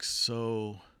like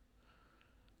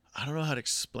I don't know how to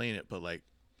explain it, but like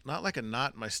not like a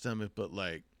knot in my stomach, but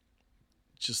like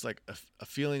just like a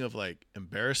feeling of like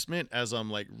embarrassment as I'm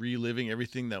like reliving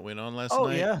everything that went on last night. Oh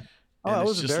yeah. Oh, I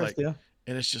was embarrassed. Like,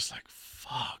 and it's just like,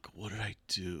 fuck, what did I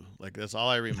do? Like that's all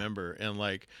I remember. And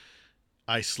like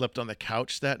I slept on the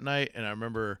couch that night, and I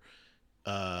remember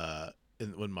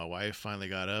when my wife finally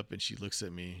got up and she looks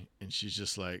at me and she's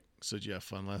just like, so did you have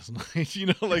fun last night?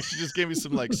 Like she just gave me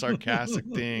some like sarcastic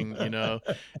thing, and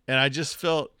I just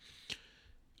felt,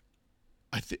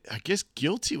 I guess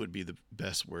guilty would be the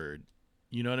best word.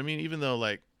 You know what I mean? Even though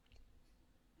like,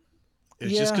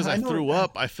 it's just because I threw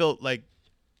up, I felt like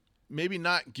maybe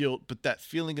not guilt, but that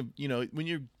feeling of, when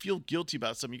you feel guilty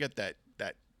about something, you got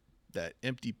that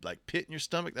empty like pit in your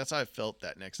stomach. That's how I felt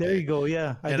that next day. There you go.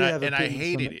 Yeah. I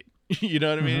hated it. You know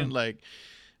what I mean? Like,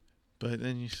 but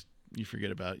then you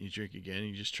forget about it, you drink again,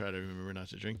 you just try to remember not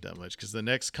to drink that much. Because the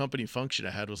next company function I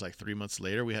had was like 3 months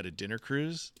later. We had a dinner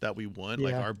cruise that we won.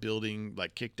 Like our building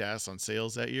like kicked ass on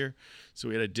sales that year. So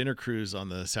we had a dinner cruise on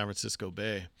the San Francisco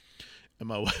Bay. And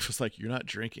my wife was like, you're not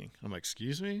drinking. I'm like,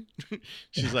 excuse me?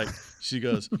 She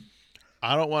goes,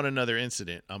 I don't want another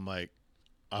incident. I'm like,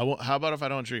 how about if I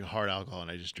don't drink hard alcohol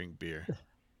and I just drink beer?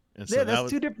 And so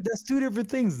that's two different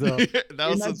things though.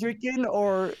 You're not drinking,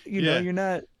 or you're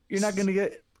not going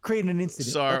to create an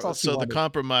incident. So the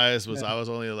compromise was I was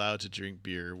only allowed to drink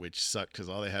beer, which sucked because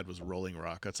all they had was Rolling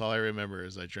Rock. That's all I remember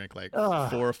is I drank like 4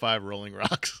 or 5 Rolling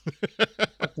Rocks.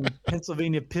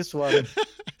 Pennsylvania piss water.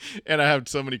 And I have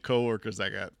so many coworkers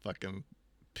that got fucking,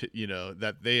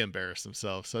 that they embarrass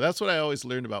themselves. So that's what I always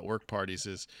learned about work parties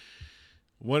is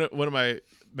one of my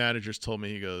managers told me,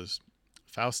 he goes,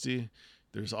 Fausti,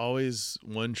 there's always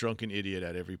one drunken idiot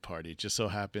at every party. It just so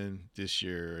happened this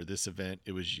year or this event,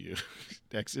 it was you.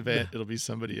 Next event, it'll be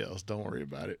somebody else. Don't worry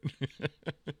about it.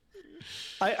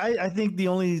 I think the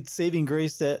only saving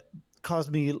grace that caused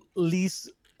me least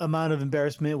amount of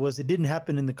embarrassment was it didn't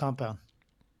happen in the compound.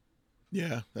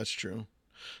 Yeah, that's true.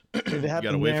 If it You got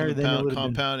happened away there, from the then it would have been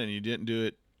compound, and you didn't do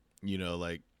it,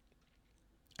 like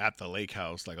at the lake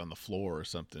house, like on the floor or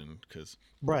something. Because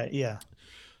right. Yeah.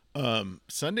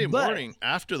 Sunday But morning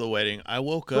after the wedding, I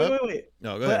woke wait, up. wait, wait.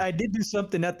 No, go But ahead. I did do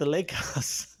something at the lake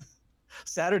house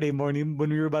Saturday morning when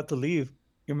we were about to leave.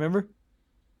 You remember?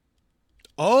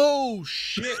 Oh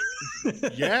shit!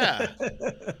 Yeah.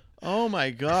 Oh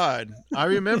my God! I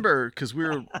remember because we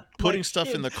were putting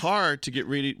stuff in the car to get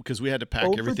ready because we had to pack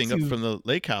 0 for everything up 2. from the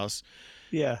lake house.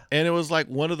 Yeah. And it was like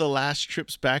one of the last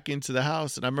trips back into the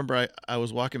house. And I remember I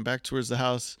was walking back towards the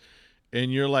house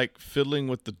and you're like fiddling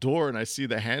with the door and I see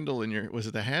the handle in your, was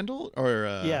it the handle or?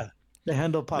 Yeah. The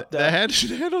handle popped the out.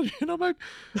 handle, and I'm like,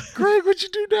 Greg, what'd you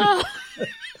do now?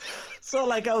 So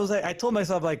like, I told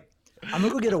myself like, I'm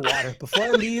gonna go get a water before I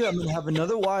leave. I'm gonna have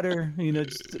another water, I'm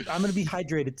gonna be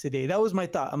hydrated today. That was my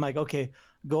thought. I'm like, okay,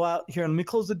 go out here and let me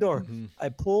close the door. Mm-hmm. I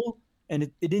pull and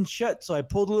it didn't shut. So I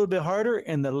pulled a little bit harder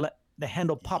and the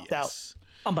handle popped out.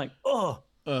 I'm like, oh.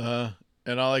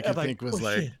 And all I could I'm think like, was oh,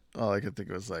 like, shit.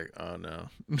 oh no.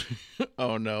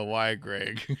 Oh no. Why,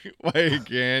 Greg? Why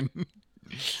again?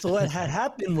 So what had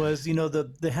happened was,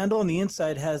 the handle on the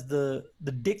inside has the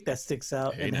dick that sticks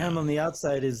out, and the handle on the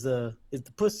outside is the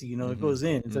pussy. It goes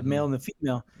in. It's a male and a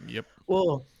female. Yep.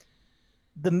 Well,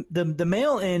 the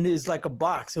male end is like a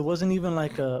box. It wasn't even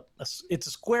like it's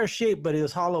a square shape, but it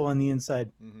was hollow on the inside,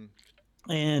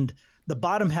 and the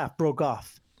bottom half broke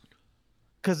off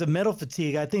because of metal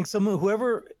fatigue. I think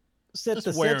whoever set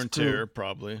Just the wear set and screw, tear,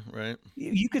 probably, right?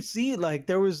 you could see like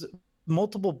there was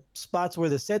multiple spots where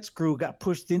the set screw got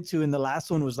pushed into, and the last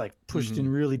one was like pushed in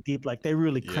really deep, like they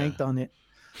really cranked on it,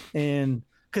 and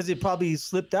because it probably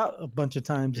slipped out a bunch of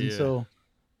times, and so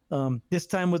this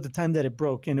time was the time that it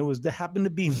broke, and that happened to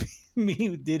be me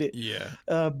who did it.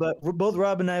 But both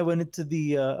Rob and I went into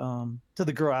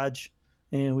the garage,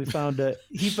 and we found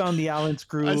he found the Allen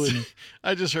screw.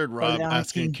 I just heard Rob Allen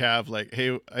asking key. Cav like,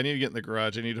 "Hey, I need to get in the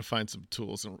garage. I need to find some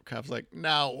tools." And Cav's like,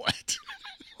 "Now what?"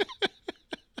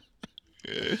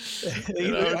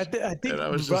 I think I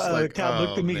was just like, Cal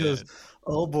looked at me and goes,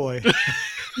 "Oh boy."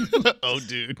 Oh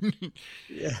dude.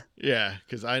 Yeah,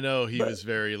 because I know he was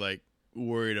very like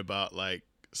worried about like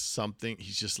something.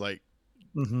 He's just like,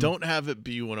 don't have it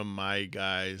be one of my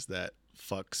guys that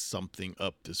fucks something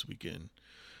up this weekend.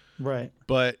 Right.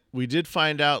 But we did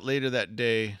find out later that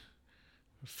day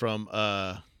from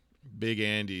Big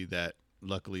Andy that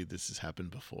luckily this has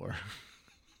happened before.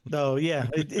 No, yeah.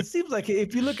 It seems like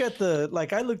if you look at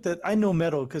I know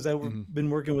metal because I've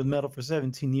been working with metal for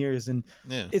 17 years, and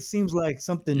it seems like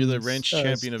something. You're the wrench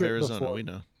champion of Arizona. Before. We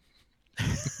know.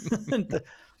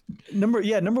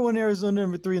 Number one Arizona,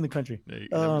 number 3 in the country.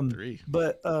 Number 3.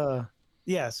 But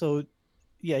so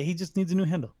he just needs a new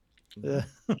handle.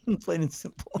 Plain and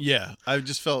simple. Yeah, I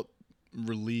just felt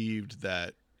relieved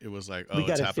that it was like, oh,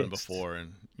 it's happened before,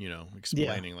 and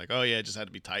explaining like, oh yeah, it just had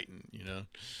to be tightened,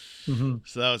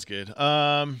 So that was good.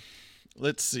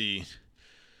 Let's see.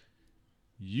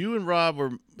 You and Rob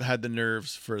had the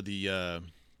nerves for the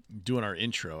doing our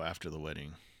intro after the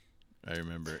wedding. I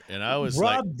remember, and I was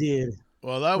Rob did.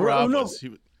 Well, that Rob was.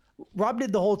 Rob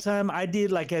did the whole time. I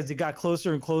did like as it got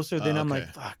closer and closer. Then I'm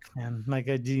like, fuck, man. Like,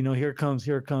 here it comes.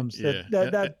 Yeah.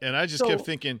 And I just kept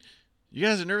thinking, you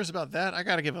guys are nervous about that? I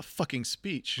got to give a fucking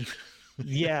speech.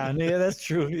 Yeah, that's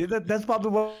true. That's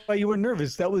probably why you were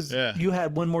nervous. That was, you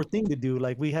had one more thing to do.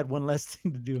 Like we had one less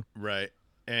thing to do. Right.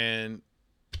 And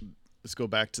let's go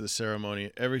back to the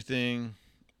ceremony. Everything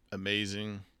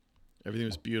amazing. Everything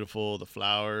was beautiful. The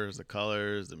flowers, the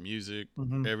colors, the music,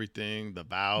 everything, the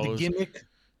vows. The gimmick.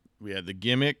 We had the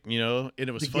gimmick, and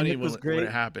it was funny when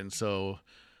it happened. So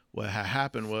what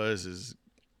happened was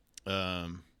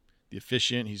the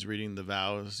officiant, he's reading the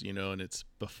vows, and it's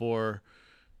before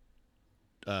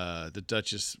the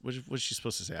Duchess. What's she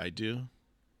supposed to say? I do?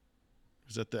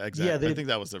 Is that the exact? I think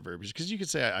that was the verbiage. Because you could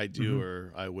say I do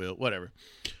or I will, whatever.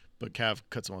 But Cav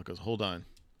cuts him off and goes, hold on. And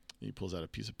he pulls out a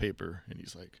piece of paper and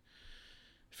he's like,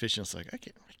 officiant's like, I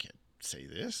can't say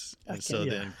this. And so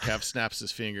then Cav snaps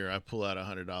his finger. I pull out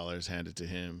 $100, hand it to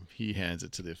him. He hands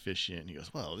it to the officiant. He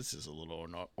goes, well, this is a little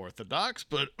unorthodox,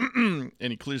 but and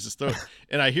he clears his throat.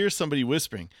 And I hear somebody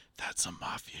whispering, that's some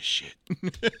mafia shit.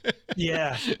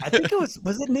 Yeah. I think was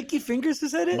it Nicky Fingers who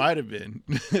said it? Might have been.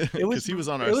 Because he was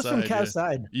on our side. It was from Cav's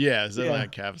side. Yeah, it was on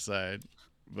Cav's side.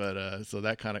 But so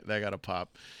that got a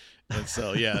pop. And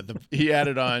so he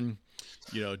added on,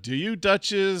 do you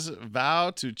Duchess vow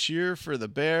to cheer for the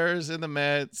Bears and the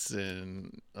Mets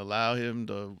and allow him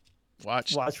to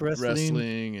watch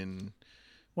wrestling and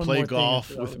play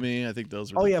golf with me? I think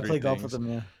those were the 3 play things. golf with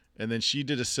him, yeah. And then she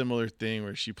did a similar thing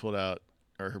where she pulled out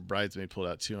or her bridesmaid pulled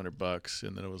out $200,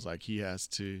 and then it was like he has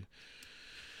to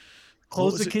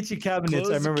Close the kitchen cabinets.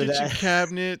 I remember kitchen that.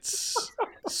 cabinets,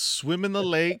 swim in the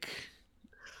lake,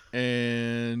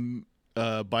 and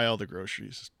buy all the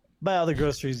groceries. Buy all the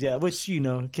groceries, yeah. Which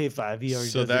K5 he already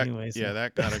So does that anyway. So. yeah,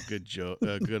 that got a good joke,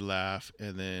 a good laugh.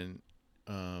 And then,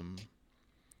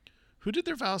 who did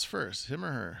their vows first? Him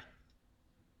or her?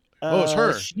 Oh, it's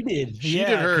her. She did. She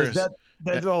did hers.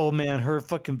 Oh man, her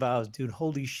fucking vows, dude.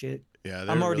 Holy shit. Yeah,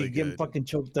 I'm already really getting good. fucking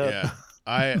choked up. Yeah.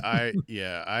 I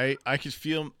could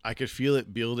feel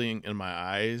it building in my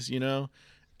eyes, and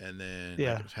then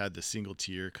I've had the single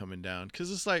tear coming down,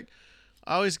 because it's like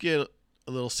I always get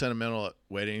a little sentimental at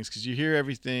weddings because you hear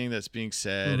everything that's being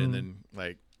said, and then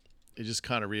like it just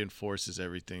kind of reinforces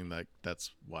everything. Like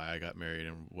that's why I got married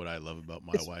and what I love about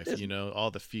my wife,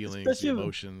 all the feelings, the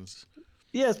emotions.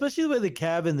 Yeah, especially with the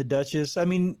Cab and the Duchess. I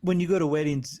mean, when you go to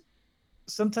weddings,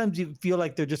 sometimes you feel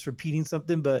like they're just repeating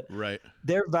something, but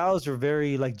their vows are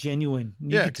very like genuine.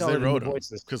 You can tell they it in wrote the them.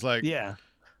 voices. Because like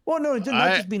well, no,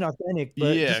 not just being authentic,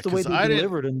 but just the way they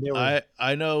delivered them. They were.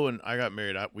 I know when I got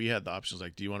married, we had the options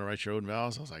like, do you want to write your own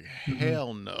vows? I was like,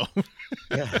 hell no.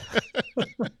 Yeah.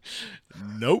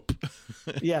 Nope.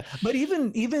 Yeah, but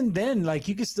even then, like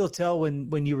you could still tell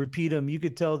when you repeat them, you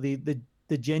could tell the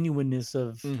genuineness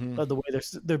of the way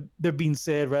they're being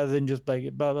said, rather than just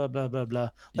like blah blah blah blah blah,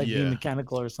 like being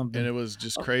mechanical or something. And it was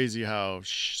just crazy how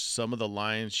some of the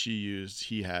lines she used,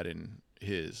 he had in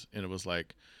his, and it was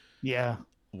like,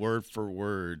 word for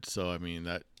word. So I mean,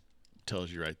 that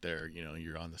tells you right there,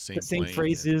 you're on the same plane,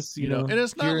 phrases, and, and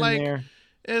it's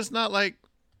not like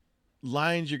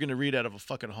lines you're gonna read out of a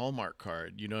fucking Hallmark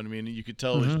card. You know what I mean? You could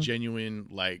tell it was genuine.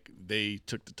 Like they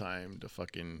took the time to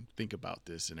fucking think about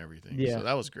this and everything. Yeah. So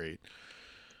that was great.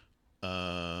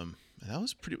 That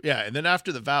was pretty. Yeah. And then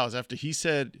after the vows, after he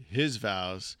said his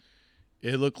vows,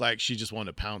 it looked like she just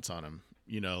wanted to pounce on him.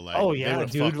 Like oh yeah, they would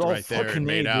have dude, fucked right there and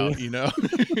made out.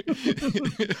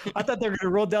 I thought they were gonna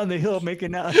roll down the hill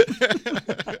making out.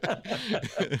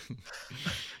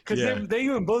 Because they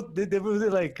even both they were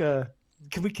like,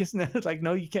 can we kiss now? Like,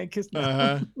 no, you can't kiss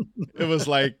now. It was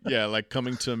like, like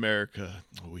Coming to America.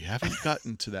 We haven't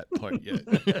gotten to that part yet.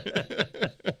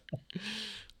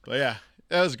 But yeah,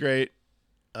 that was great.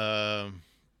 I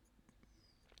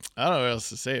don't know what else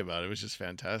to say about it. It was just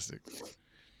fantastic.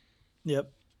 Yep.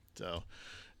 So,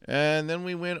 and then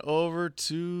we went over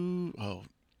to,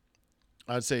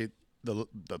 I'd say the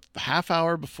half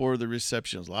hour before the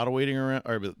reception was a lot of waiting around,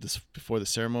 or before the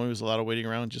ceremony was a lot of waiting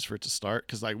around just for it to start.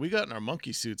 Cause like we got in our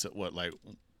monkey suits at what, like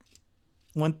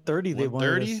 1:30 they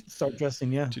wanted us to start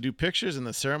dressing, to do pictures, and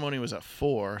the ceremony was at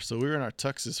 4. So we were in our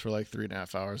tuxes for like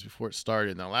 3.5 hours before it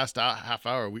started. And the last half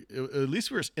hour, at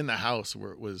least we were in the house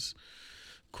where it was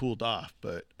cooled off.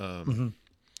 But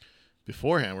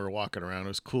beforehand, we were walking around. It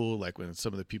was cool. Like when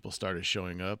some of the people started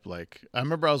showing up, like I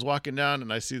remember I was walking down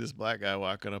and I see this black guy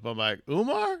walking up. I'm like,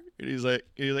 Umar? And he's like,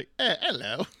 hey,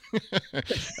 hello.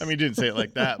 I mean, he didn't say it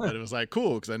like that, but it was like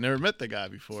cool because I never met the guy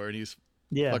before, and he's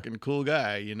fucking cool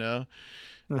guy,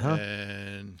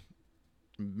 and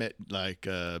met like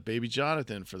baby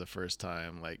Jonathan for the first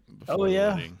time, like before the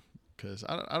wedding. Because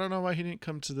I don't know why he didn't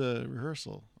come to the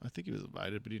rehearsal. I think he was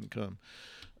invited, but he didn't come.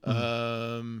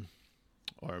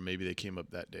 Or maybe they came up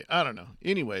that day. I don't know.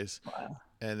 Anyways,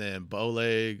 and then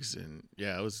Bowlegs, and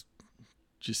it was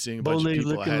just seeing a bunch of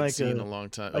people I hadn't seen in a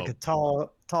long time. Like a tall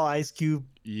Ice Cube.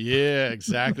 Yeah,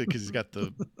 exactly. Because he's got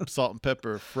the salt and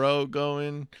pepper fro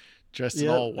going, dressed in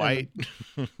all white.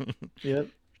 Yep.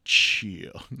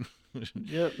 Chia.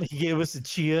 Yep. He gave us a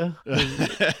chia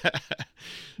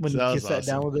when so he sat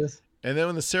down with us. And then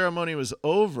when the ceremony was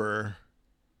over,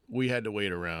 we had to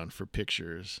wait around for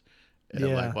pictures. And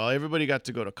I'm like, while everybody got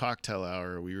to go to cocktail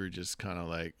hour, we were just kind of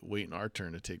like waiting our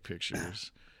turn to take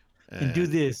pictures. And do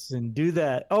this and do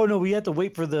that. Oh no, we had to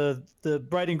wait for the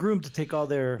bride and groom to take all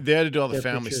their. They had to do all the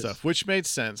family pictures. stuff, which made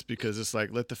sense because it's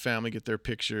like let the family get their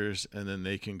pictures and then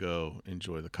they can go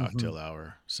enjoy the cocktail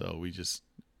hour. So we just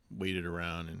waited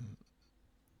around and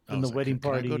the wedding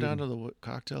party. Can I go down to the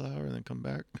cocktail hour and then come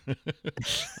back?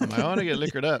 I'm like, I want to get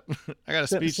liquored up. I got a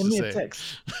speech to say. A text.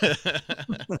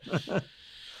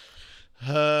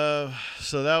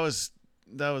 So that was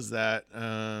that.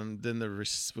 Then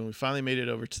when we finally made it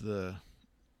over to the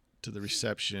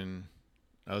reception,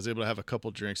 I was able to have a couple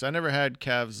drinks. I never had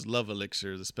Cav's Love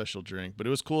Elixir, the special drink, but it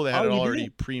was cool. They had it already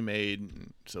pre-made,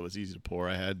 so it was easy to pour.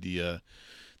 I had the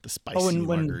spicy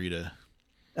margarita.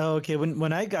 Oh, okay.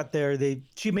 When I got there,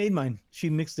 she made mine. She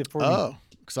mixed it for me. Oh,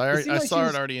 because I saw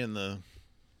it already in the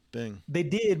thing. They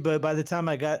did, but by the time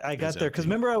I got there, because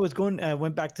remember I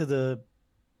went back to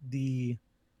the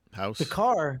house, the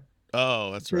car.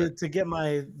 Oh, that's right. to get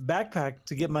my backpack,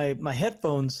 to get my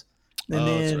headphones, and Oh,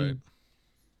 that's then right.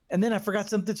 and then I forgot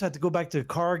something, so I had to go back to the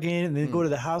car again, and then go to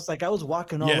the house. Like I was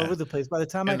walking all Yeah. over the place. By the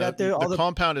time I And got there, all the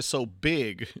compound is so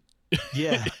big.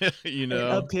 yeah, You and know.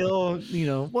 uphill,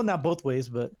 well, not both ways,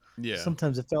 but Yeah.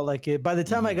 sometimes it felt like it. By the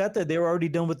time I got there, they were already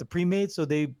done with the pre-made, so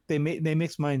they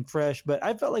mixed mine fresh. But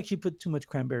I felt like she put too much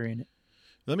cranberry in it.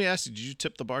 Let me ask you, did you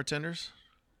tip the bartenders?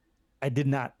 I did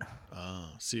not. Oh,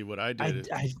 see what I did.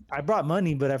 I brought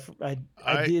money, but I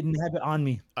didn't have it on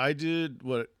me. I did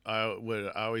what I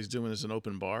always do when there's an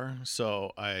open bar.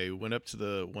 So I went up to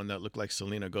the one that looked like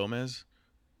Selena Gomez.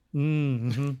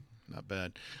 Mm-hmm. Not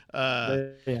bad.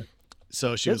 Yeah.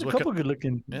 So she There's was a couple good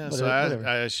looking. Yeah.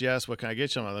 Whatever. She asked, "What can I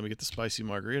get you?" I'm like, "Let me get the spicy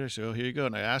margarita." She goes, "Here you go."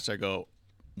 And I asked her, I go,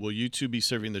 "Will you two be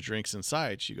serving the drinks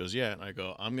inside?" She goes, "Yeah." And I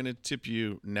go, "I'm gonna tip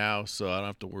you now, so I don't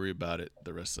have to worry about it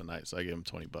the rest of the night." So I gave him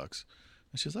 $20.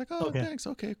 And she's like, "Oh, Okay. thanks.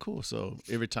 Okay, cool." So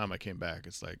every time I came back,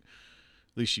 it's like,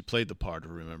 at least she played the part to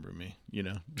remember me, you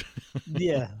know?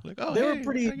 Yeah. Like, oh, They hey, were what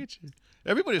pretty. can I get you?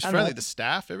 Everybody was I don't friendly. know. The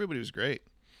staff, everybody was great.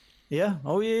 Yeah.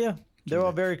 Oh yeah. They're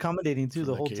all very accommodating too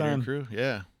the whole catering time. crew,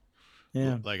 yeah.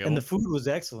 Yeah. Like And the food was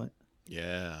excellent.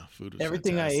 Yeah, food was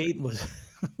Everything fantastic. I ate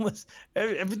was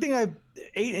everything I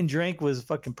ate and drank was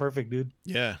fucking perfect, dude.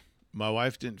 Yeah. My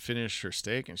wife didn't finish her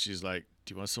steak, and she's like,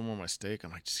 "Do you want some more of my steak?"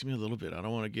 I'm like, "Just give me a little bit. I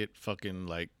don't want to get fucking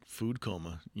like food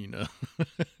coma, you know?"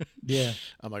 Yeah.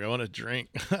 I'm like, "I want to drink.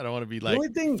 I don't want to be like only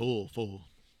thing- full."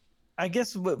 I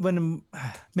guess when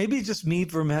maybe it's just me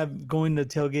from going to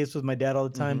tailgates with my dad all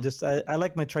the time. Mhm. Just I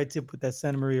like my tri-tip with that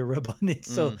Santa Maria rub on it,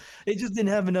 so it just didn't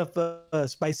have enough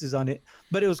spices on it.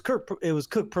 But it was cooked. It was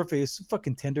cooked perfect. It's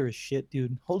fucking tender as shit,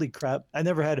 dude. Holy crap! I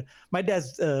never had my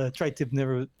dad's tri-tip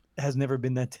has never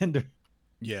been that tender.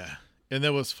 Yeah. And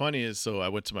then what's funny is, so I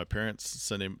went to my parents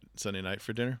Sunday night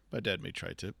for dinner. My dad made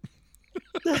tri-tip.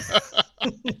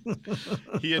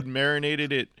 He had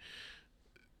marinated it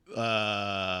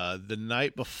the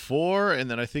night before, and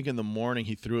then I think in the morning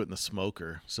he threw it in the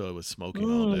smoker, so it was smoking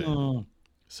all day.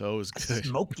 So it was good.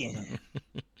 Smoking.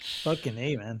 Fucking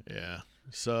A, man. Yeah.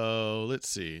 So let's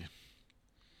see.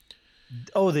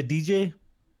 Oh, the DJ.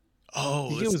 Oh,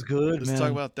 DJ was good. Let's man.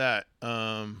 talk about that.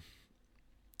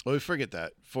 We forget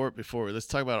that before. Let's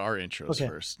talk about our intros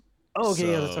first. Oh,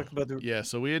 okay. Let's talk about the. Yeah,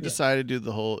 so we had decided to do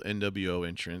the whole NWO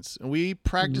entrance, and we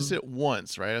practiced it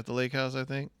once, right, at the lake house. I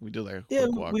think we did like a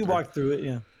quick walk. We walked through it.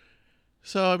 Yeah.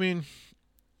 So I mean,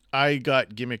 I got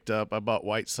gimmicked up. I bought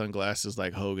white sunglasses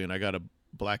like Hogan. I got a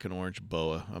black and orange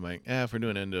boa. I'm like, if we're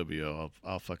doing NWO,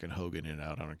 I'll fucking Hogan it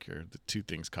out. I don't care. The two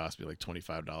things cost me like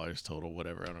 $25 total.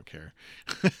 Whatever. I don't care.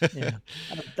 Yeah.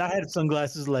 I had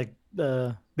sunglasses like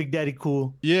Big Daddy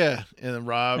Cool. Yeah, and then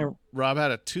Rob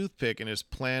had a toothpick, and his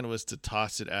plan was to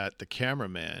toss it at the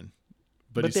cameraman.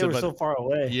 But they were so far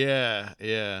away. Yeah.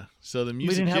 So the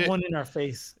music. We didn't have one in our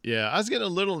face. Yeah, I was getting a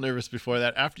little nervous before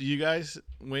that. After you guys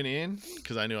went in,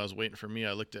 because I knew I was waiting for me,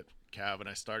 I looked at Cav and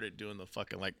I started doing the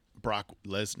fucking like Brock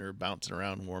Lesnar bouncing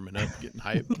around, warming up, getting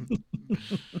hype.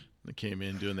 They came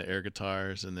in doing the air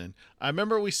guitars, and then I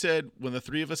remember we said when the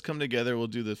three of us come together, we'll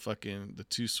do the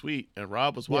Too Sweet, and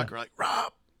Rob was walking. We're like,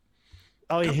 Rob.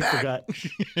 Oh, yeah, he forgot.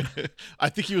 I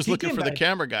think he was looking for the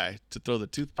camera guy to throw the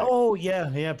toothpick. Oh,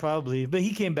 yeah, probably. But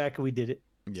he came back and we did it.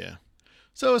 Yeah.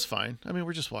 So it was fine. I mean,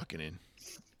 we're just walking in.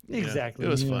 Exactly. It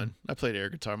was fun. I played air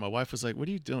guitar. My wife was like, "What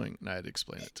are you doing?" And I had to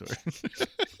explain it to her.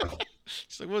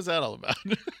 She's like, "What was that all about?"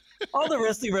 All the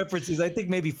wrestling references, I think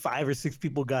maybe 5 or 6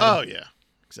 people got Oh, it. yeah.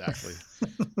 Exactly.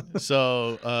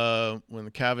 So when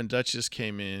the Cav and Duchess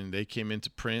came in, they came into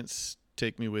Prince,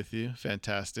 Take Me With You.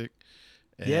 Fantastic.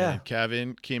 And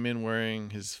Kevin came in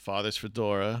wearing his father's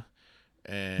fedora.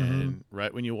 And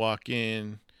right when you walk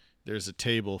in, there's a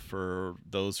table for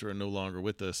those who are no longer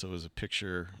with us. So it was a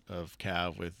picture of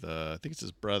Cav with, I think it's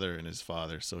his brother and his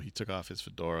father. So he took off his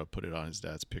fedora, put it on his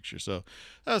dad's picture. So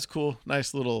that was cool.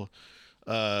 Nice little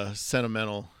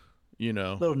sentimental,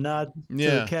 little nod to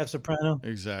the Cav Soprano.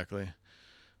 Exactly.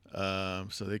 So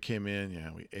they came in. Yeah,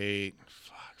 we ate.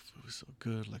 Fuck, food was so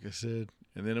good, like I said.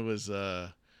 And then it was,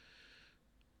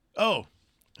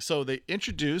 so they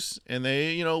introduce and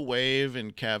they, wave,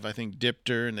 and Cav, I think, dipped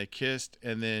her and they kissed.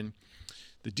 And then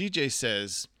the DJ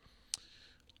says,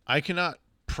 "I cannot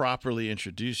properly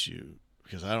introduce you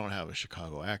because I don't have a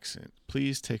Chicago accent.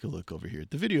 Please take a look over here at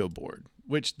the video board."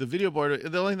 Which the video board,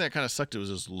 the only thing that kind of sucked, it was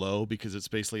just low because it's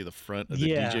basically the front of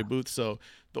the DJ booth. So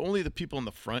only the people in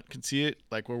the front can see it.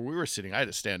 Like where we were sitting, I had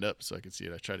to stand up so I could see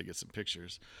it. I tried to get some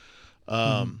pictures.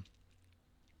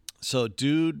 So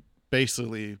dude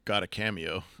basically got a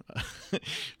cameo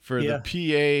for the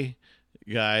PA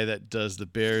guy that does the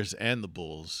Bears and the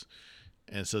Bulls.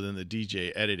 And so then the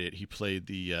DJ edited. He played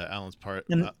the Alan's part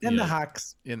and the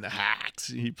hacks. In the hacks,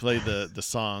 he played the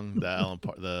song,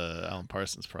 the Alan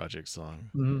Parsons Project song.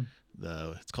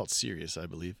 Mm-hmm. It's called Serious, I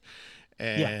believe.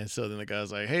 And so then the guy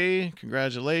was like, "Hey,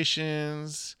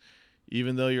 congratulations!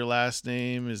 Even though your last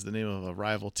name is the name of a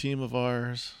rival team of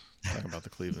ours," talking about the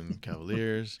Cleveland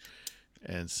Cavaliers.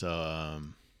 And so,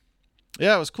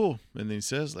 yeah, it was cool. And then he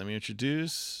says, "Let me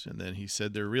introduce." And then he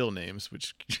said their real names,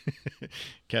 which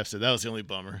Cav said that was the only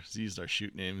bummer. He used our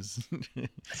shoot names,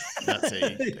 not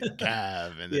saying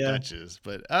Cav and the Duchess,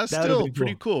 but still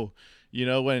pretty cool. You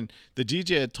know, when the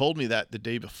DJ had told me that the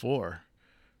day before.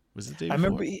 Was it the day before? I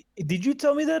remember. Did you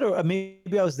tell me that, or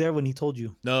maybe I was there when he told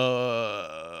you?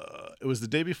 No, it was the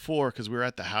day before because we were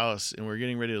at the house and we were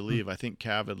getting ready to leave. I think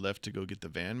Cav had left to go get the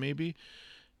van, maybe.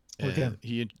 And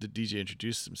the DJ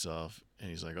introduced himself and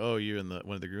he's like, "Oh, you and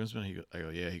one of the groomsmen?" I go,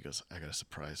 "Yeah." He goes, "I got a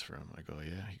surprise for him." I go,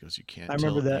 "Yeah." He goes, "You can't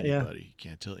tell anybody. You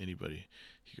can't tell anybody."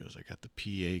 He goes, "I got the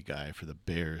PA guy for the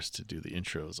Bears to do the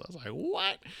intros." I was like,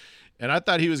 "What?" And I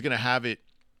thought he was gonna have it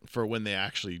for when they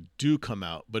actually do come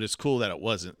out, but it's cool that it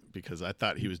wasn't because I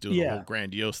thought he was doing the whole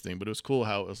grandiose thing. But it was cool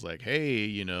how it was like, "Hey,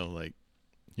 you know, like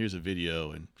here's a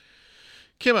video," and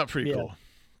came out pretty cool.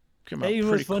 It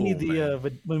was funny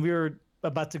but when we were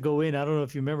about to go in, I don't know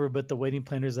if you remember, but the wedding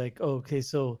planner's like, "Oh, okay,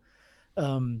 so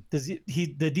the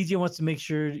DJ wants to make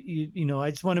sure you know,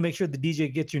 I just want to make sure the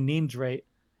DJ gets your names right,"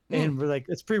 and we're like,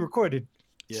 "It's pre-recorded."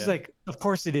 She's like, "Of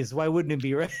course it is. Why wouldn't it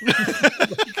be, right?"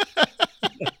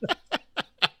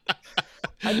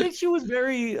 I think she was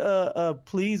very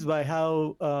pleased by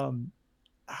how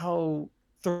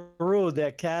thorough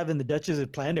that Cav and the Duchess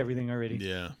had planned everything already.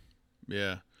 Yeah.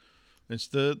 It's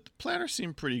the planner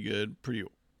seemed pretty good, pretty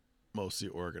mostly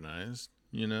organized,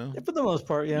 you know? Yeah, for the most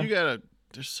part, yeah.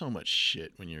 There's so much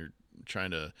shit when you're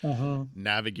trying to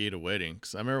navigate a wedding.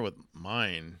 Because I remember with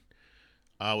mine,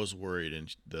 I was worried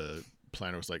and the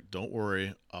planner was like, "Don't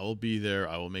worry, I will be there.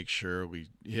 I will make sure we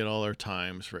hit all our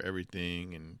times for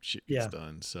everything and shit gets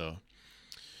done." So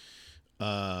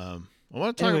I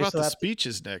want to talk about the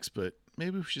speeches next, but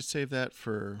maybe we should save that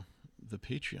for the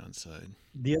Patreon side.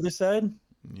 The other side?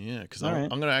 Yeah, because I'm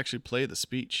going to actually play the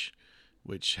speech,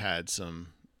 which had some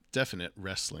definite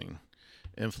wrestling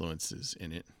influences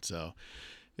in it. So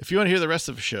if you want to hear the rest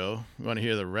of the show, you want to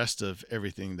hear the rest of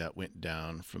everything that went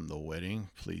down from the wedding,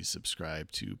 please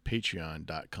subscribe to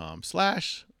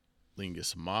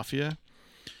patreon.com/Lingus Mafia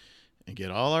and get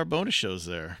all our bonus shows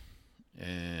there.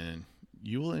 And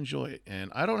you will enjoy it.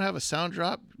 And I don't have a sound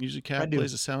drop. Usually Cav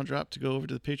plays a sound drop to go over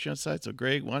to the Patreon site. So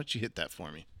Greg, why don't you hit that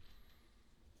for me?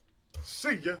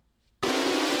 See ya.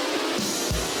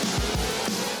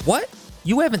 What?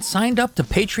 You haven't signed up to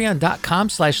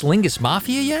patreon.com/Lingus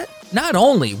Mafia yet? Not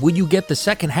only will you get the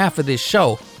second half of this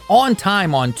show on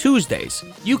time on Tuesdays,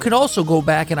 you could also go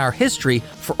back in our history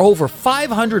for over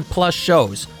 500 plus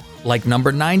shows, like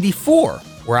number 94,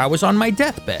 where I was on my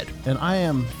deathbed. And I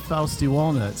am Fausty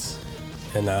Walnuts.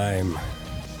 And I'm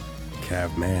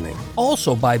Cav Manning.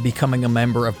 Also, by becoming a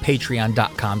member of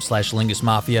patreon.com/Lingus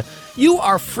Mafia, you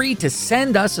are free to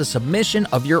send us a submission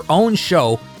of your own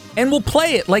show, and we'll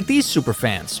play it like these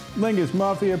superfans. Lingus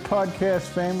Mafia podcast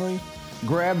family,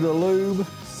 grab the lube,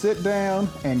 sit down,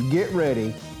 and get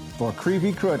ready for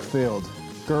Creepy Crutchfield's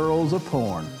Girls of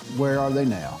Porn. Where are they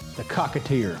now? The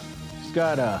Cocketeer. He's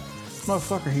got a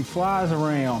motherfucker, he flies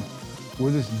around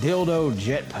with this dildo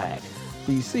jetpack.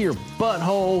 So you see her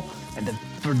butthole and the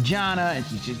vagina, and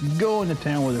she's just going to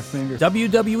town with her fingers.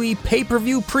 WWE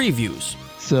pay-per-view previews.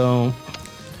 So,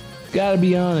 gotta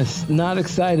be honest, not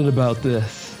excited about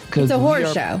this. It's a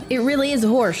horror show. It really is a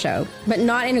horror show, but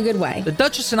not in a good way. The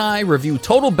Duchess and I review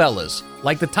Total Bellas,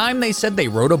 like the time they said they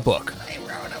wrote a book. They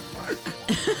wrote a book.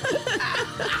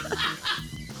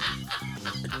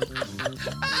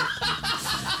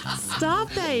 Stop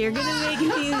that. You're going to make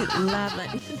me laugh.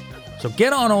 So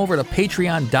get on over to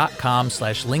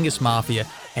patreon.com/Lingus Mafia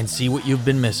and see what you've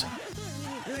been missing. I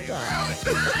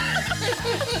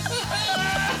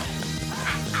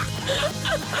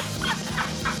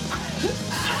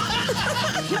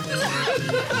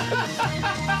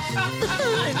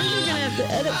think you're gonna have to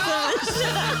edit so much.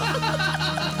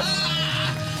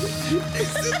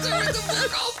 This is the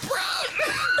book all